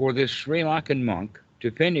for this Sri Lankan monk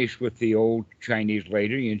to finish with the old Chinese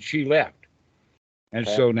lady, and she left. And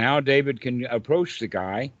Okay. so now David can approach the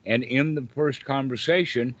guy, and in the first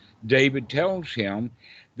conversation, David tells him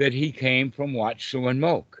that he came from Watso and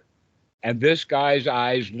Milk. And this guy's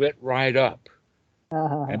eyes lit right up.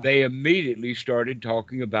 And they immediately started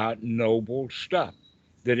talking about noble stuff.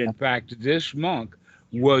 That in fact, this monk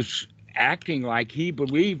was acting like he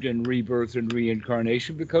believed in rebirth and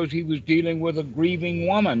reincarnation because he was dealing with a grieving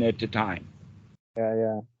woman at the time. Yeah,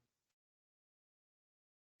 yeah.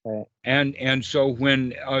 Right. And so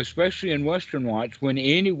when, especially in Western Watch, when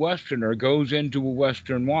any Westerner goes into a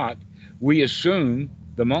Western Watch, we assume,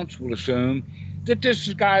 the monks will assume, that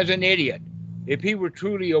this guy's an idiot. If he were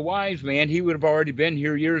truly a wise man, he would have already been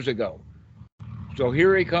here years ago. So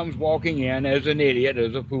here he comes walking in as an idiot,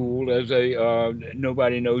 as a fool, as a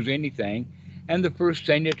nobody knows anything. And the first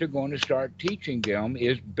thing that they're going to start teaching them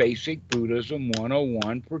is basic Buddhism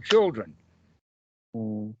 101 for children.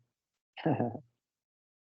 Mm.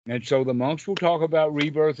 And so the monks will talk about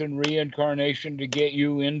rebirth and reincarnation to get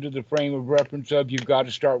you into the frame of reference of you've got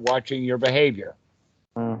to start watching your behavior.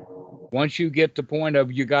 Mm. Once you get the point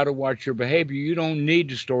of you got to watch your behavior, you don't need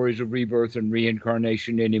the stories of rebirth and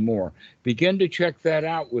reincarnation anymore. Begin to check that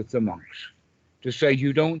out with the monks to say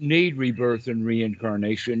you don't need rebirth and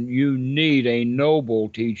reincarnation. You need a noble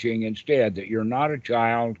teaching instead, that you're not a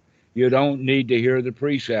child. You don't need to hear the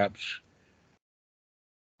precepts.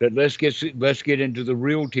 That let's get into the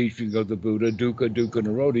real teaching of the Buddha, dukkha, dukkha,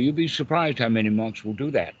 nirodha. You'd be surprised how many monks will do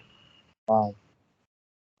that. Wow.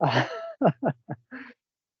 I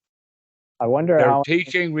wonder They're how.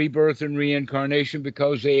 teaching rebirth and reincarnation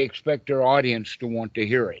because they expect their audience to want to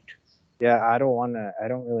hear it. Yeah, I don't want to. I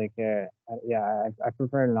don't really care. Yeah, I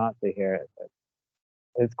prefer not to hear it. But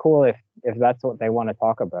it's cool if that's what they want to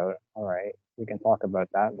talk about. All right, we can talk about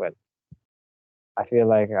that. But I feel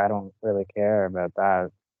like I don't really care about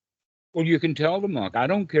that. Well, you can tell the monk, I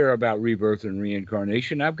don't care about rebirth and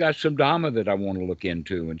reincarnation. I've got some dhamma that I want to look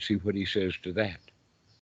into and see what he says to that.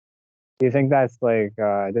 Do you think that's like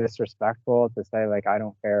disrespectful to say like I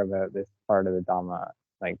don't care about this part of the Dhamma,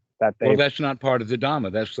 like that Well, they that's not part of the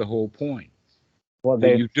dhamma. That's the whole point. well That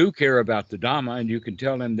they you do care about the dhamma, and you can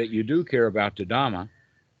tell him that you do care about the dhamma.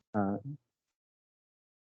 uh,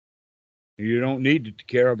 You don't need to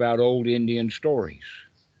care about old Indian stories.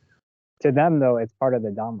 to them though it's part of the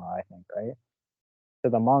Dhamma, I think, right? To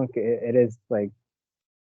the monk, it is like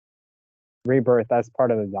rebirth. That's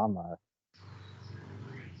part of the Dhamma.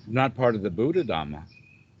 Not part of the Buddha dhamma.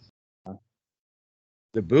 Uh,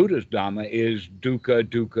 The Buddha's dhamma is dukkha,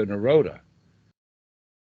 dukkha, nirodha.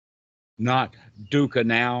 Not dukkha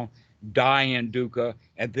now, die in dukkha,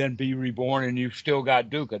 and then be reborn and you've still got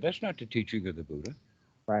dukkha. That's not the teaching of the Buddha.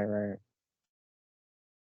 right, right.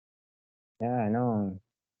 Yeah, I know.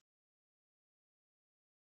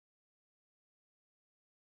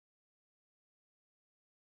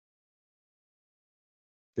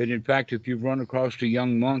 That in fact, if you run across a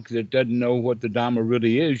young monk that doesn't know what the Dhamma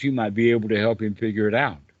really is, you might be able to help him figure it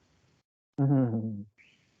out.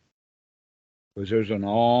 Because there's an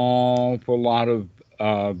awful lot of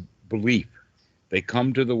uh, belief. They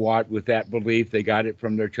come to the Wat with that belief. They got it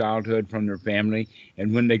from their childhood, from their family.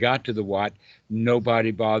 And when they got to the Wat,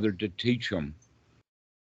 nobody bothered to teach them,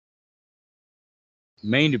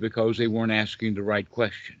 mainly because they weren't asking the right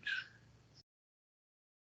questions.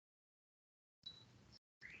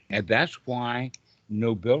 And that's why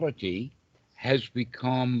nobility has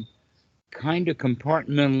become kind of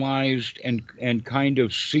compartmentalized and kind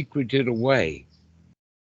of secreted away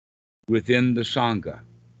within the Sangha.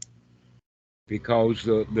 Because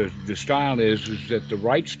the style is that the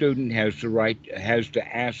right student has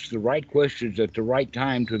to ask the right questions at the right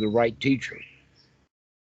time to the right teacher.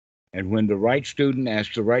 And when the right student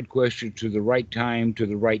asks the right question to the right time to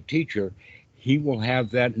the right teacher, he will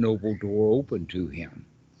have that noble door open to him.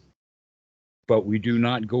 But we do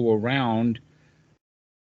not go around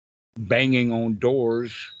banging on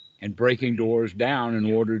doors and breaking doors down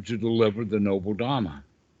in order to deliver the noble Dhamma.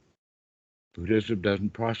 Buddhism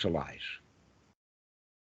doesn't proselytize.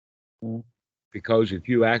 Mm. Because if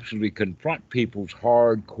you actually confront people's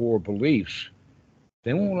hardcore beliefs,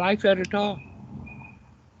 they won't like that at all.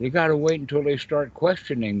 You got to wait until they start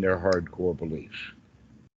questioning their hardcore beliefs.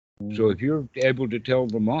 So Mm. if you're able to tell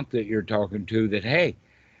the monk that you're talking to that, hey,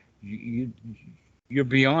 you, you're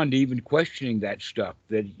beyond even questioning that stuff,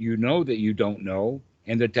 that you know that you don't know,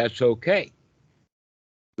 and that that's okay.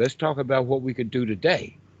 Let's talk about what we could do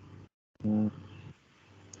today. Mm.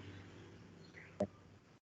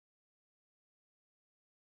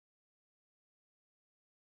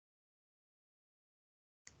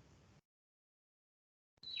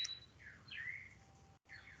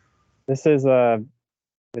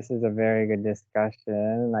 This is a very good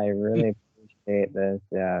discussion. I really appreciate this.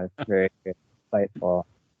 Yeah, it's very good, insightful.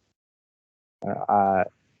 Uh,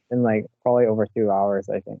 in like probably over 2 hours,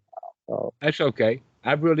 I think. So That's okay.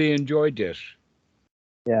 I've really enjoyed this.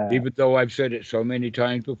 yeah, Even though I've said it so many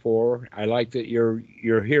times before, I like that you're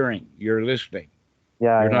hearing, you're listening.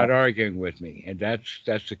 yeah, You're yeah, not arguing with me, and that's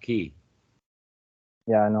the key.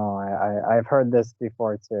 yeah. No, I've heard this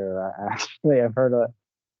before too. Actually, I've heard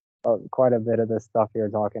quite a bit of this stuff you're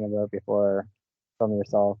talking about before from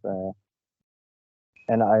yourself,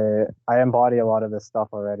 and I embody a lot of this stuff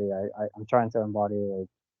already. I'm trying to embody like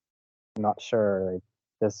I'm not sure like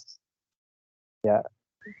this. Yeah,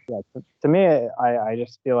 yeah. To me, I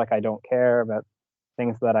just feel like I don't care about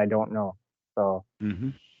things that I don't know. So Hmm.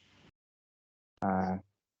 uh,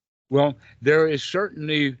 Well, there is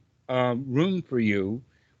certainly room for you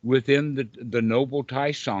within the noble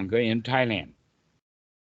Thai Sangha in Thailand.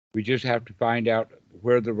 We just have to find out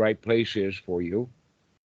where the right place is for you,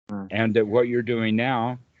 Mm. and that what you're doing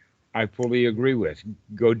now, I fully agree with.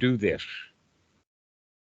 Go do this.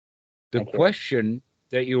 The Thank you. question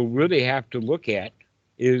that you'll really have to look at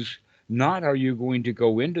is not are you going to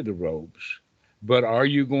go into the robes, but are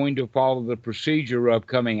you going to follow the procedure of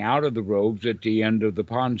coming out of the robes at the end of the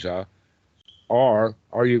panza, or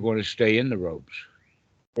are you going to stay in the robes?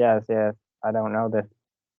 Yes, yes. I don't know this.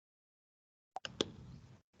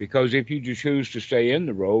 Because if you just choose to stay in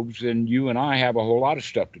the robes, then you and I have a whole lot of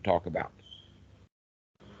stuff to talk about.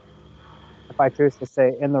 If I choose to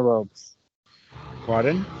stay in the robes.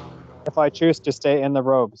 Pardon? If I choose to stay in the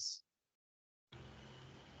robes.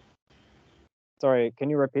 Sorry, can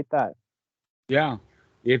you repeat that? Yeah.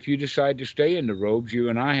 If you decide to stay in the robes, you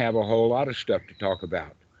and I have a whole lot of stuff to talk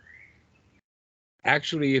about.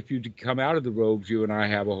 Actually, if you come out of the robes, you and I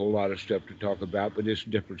have a whole lot of stuff to talk about, but it's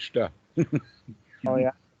different stuff. Oh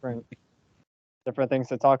yeah, different things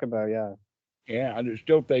to talk about. Yeah, Yeah, and there's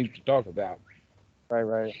still things to talk about. right,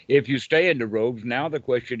 right, If you stay in the robes, now the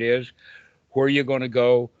question is, where are you going to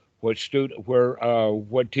go? What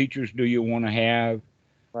teachers do you want to have?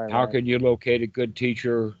 right, How right. can you locate a good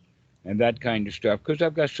teacher, and that kind of stuff? Because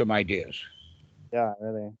I've got some ideas. Yeah,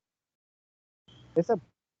 really. It's a.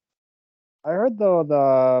 I heard though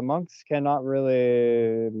the monks cannot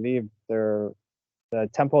really leave the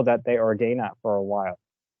temple that they ordain at for a while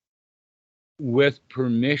With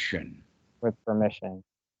permission, with permission.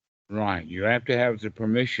 right? You have to have the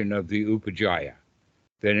permission of the upajjhaya.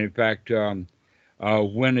 That in fact,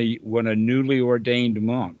 when a newly ordained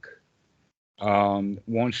monk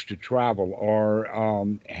wants to travel or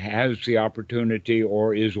has the opportunity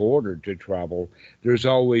or is ordered to travel, there's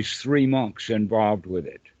always three monks involved with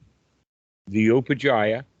it: the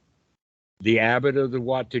upajjhaya, the abbot of the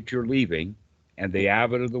wat that you're leaving, and the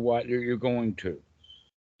abbot of the wat that you're going to,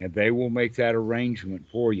 and they will make that arrangement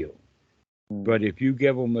for you. Mm. But if you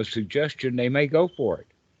give them a suggestion, they may go for it.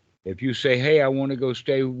 If you say, hey, I want to go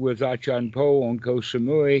stay with Achan Po on Koh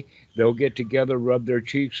Samui, they'll get together, rub their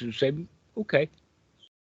cheeks, and say, okay.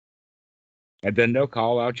 And then they'll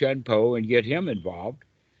call Achan Po and get him involved.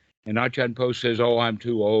 And Achan Po says, oh, I'm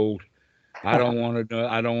too old. I don't want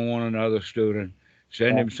another student.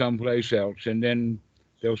 Send Yeah, him someplace else. And then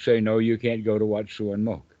they'll say, no, you can't go to Wat Suan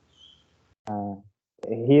Mok. uh,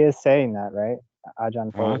 he is saying that, right?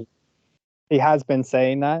 Ajahn Huh? Po. He has been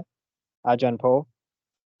saying that. Ajahn Po.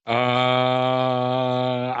 I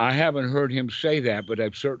haven't heard him say that, but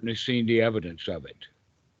I've certainly seen the evidence of it.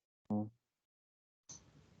 Mm.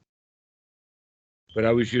 But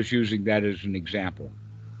I was just using that as an example.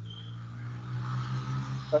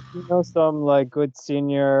 But you know some like good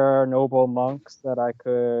senior noble monks that I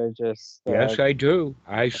could just Yes, I do.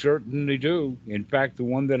 I certainly do. In fact, the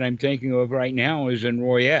one that I'm thinking of right now is in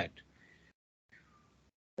Royette.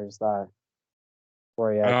 there's that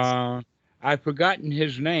for yet. Uh, I've forgotten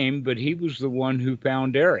his name, but he was the one who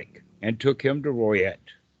found Eric and took him to Royette.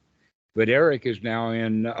 But Eric is now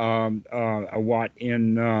in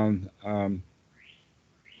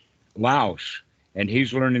Laos, and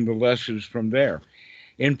he's learning the lessons from there.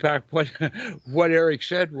 In fact, what what Eric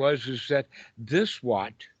said was is that this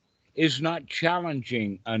Wat is not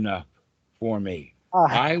challenging enough for me. Ah,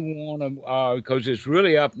 I want to because it's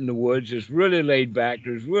really up in the woods. It's really laid back.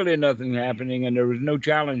 There's really nothing happening, and there was no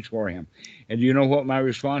challenge for him. And you know what my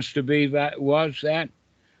response to be that was that?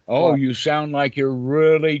 Oh, what? you sound like you're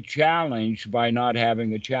really challenged by not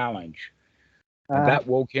having a challenge, and Ah, that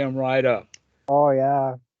woke him right up. oh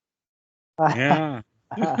yeah. Yeah.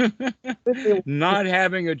 Really, Not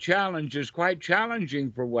having a challenge is quite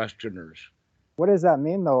challenging for Westerners. what does that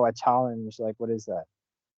mean though? A challenge? Like what is that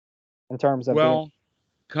in terms of being? Well,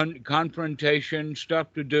 confrontation,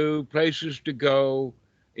 stuff to do, places to go,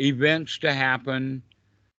 events to happen,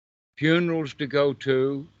 funerals to go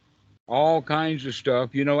to, all kinds of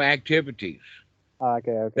stuff, activities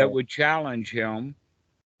Okay, that okay. would challenge him.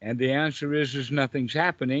 And the answer is nothing's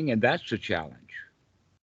happening, and that's a challenge.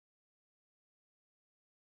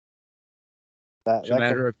 That It's a that could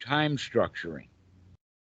matter of time structuring.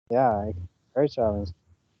 yeah, very challenge.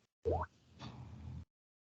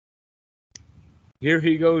 Here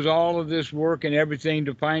he goes, all of this work and everything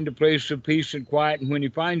to find a place of peace and quiet. And when he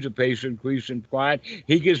finds a place of peace and quiet,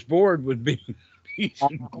 he gets bored with being peace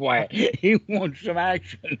and quiet. He wants some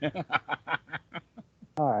action.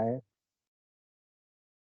 All right.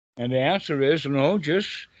 And the answer is no, just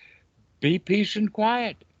be peace and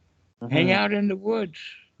quiet. Hang Mm-hmm. out in the woods.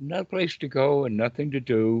 No place to go and nothing to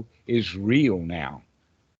do is real now.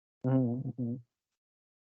 Mm-hmm. Mm-hmm.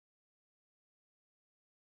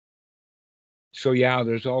 So, yeah,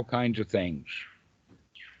 there's all kinds of things.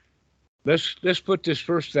 let's put this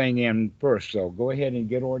first thing in first. So go ahead and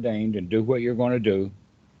get ordained and do what you're going to do,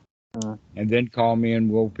 Mm, and then call me and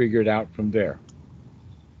we'll figure it out from there.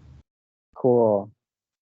 cool.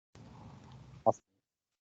 Awesome.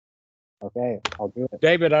 Okay, I'll do it.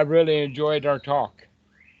 David, I really enjoyed our talk.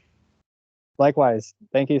 Likewise.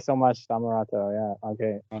 Thank you so much, Samurato. Yeah.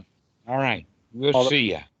 Okay. All right, we'll All the,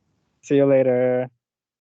 see ya. see you later.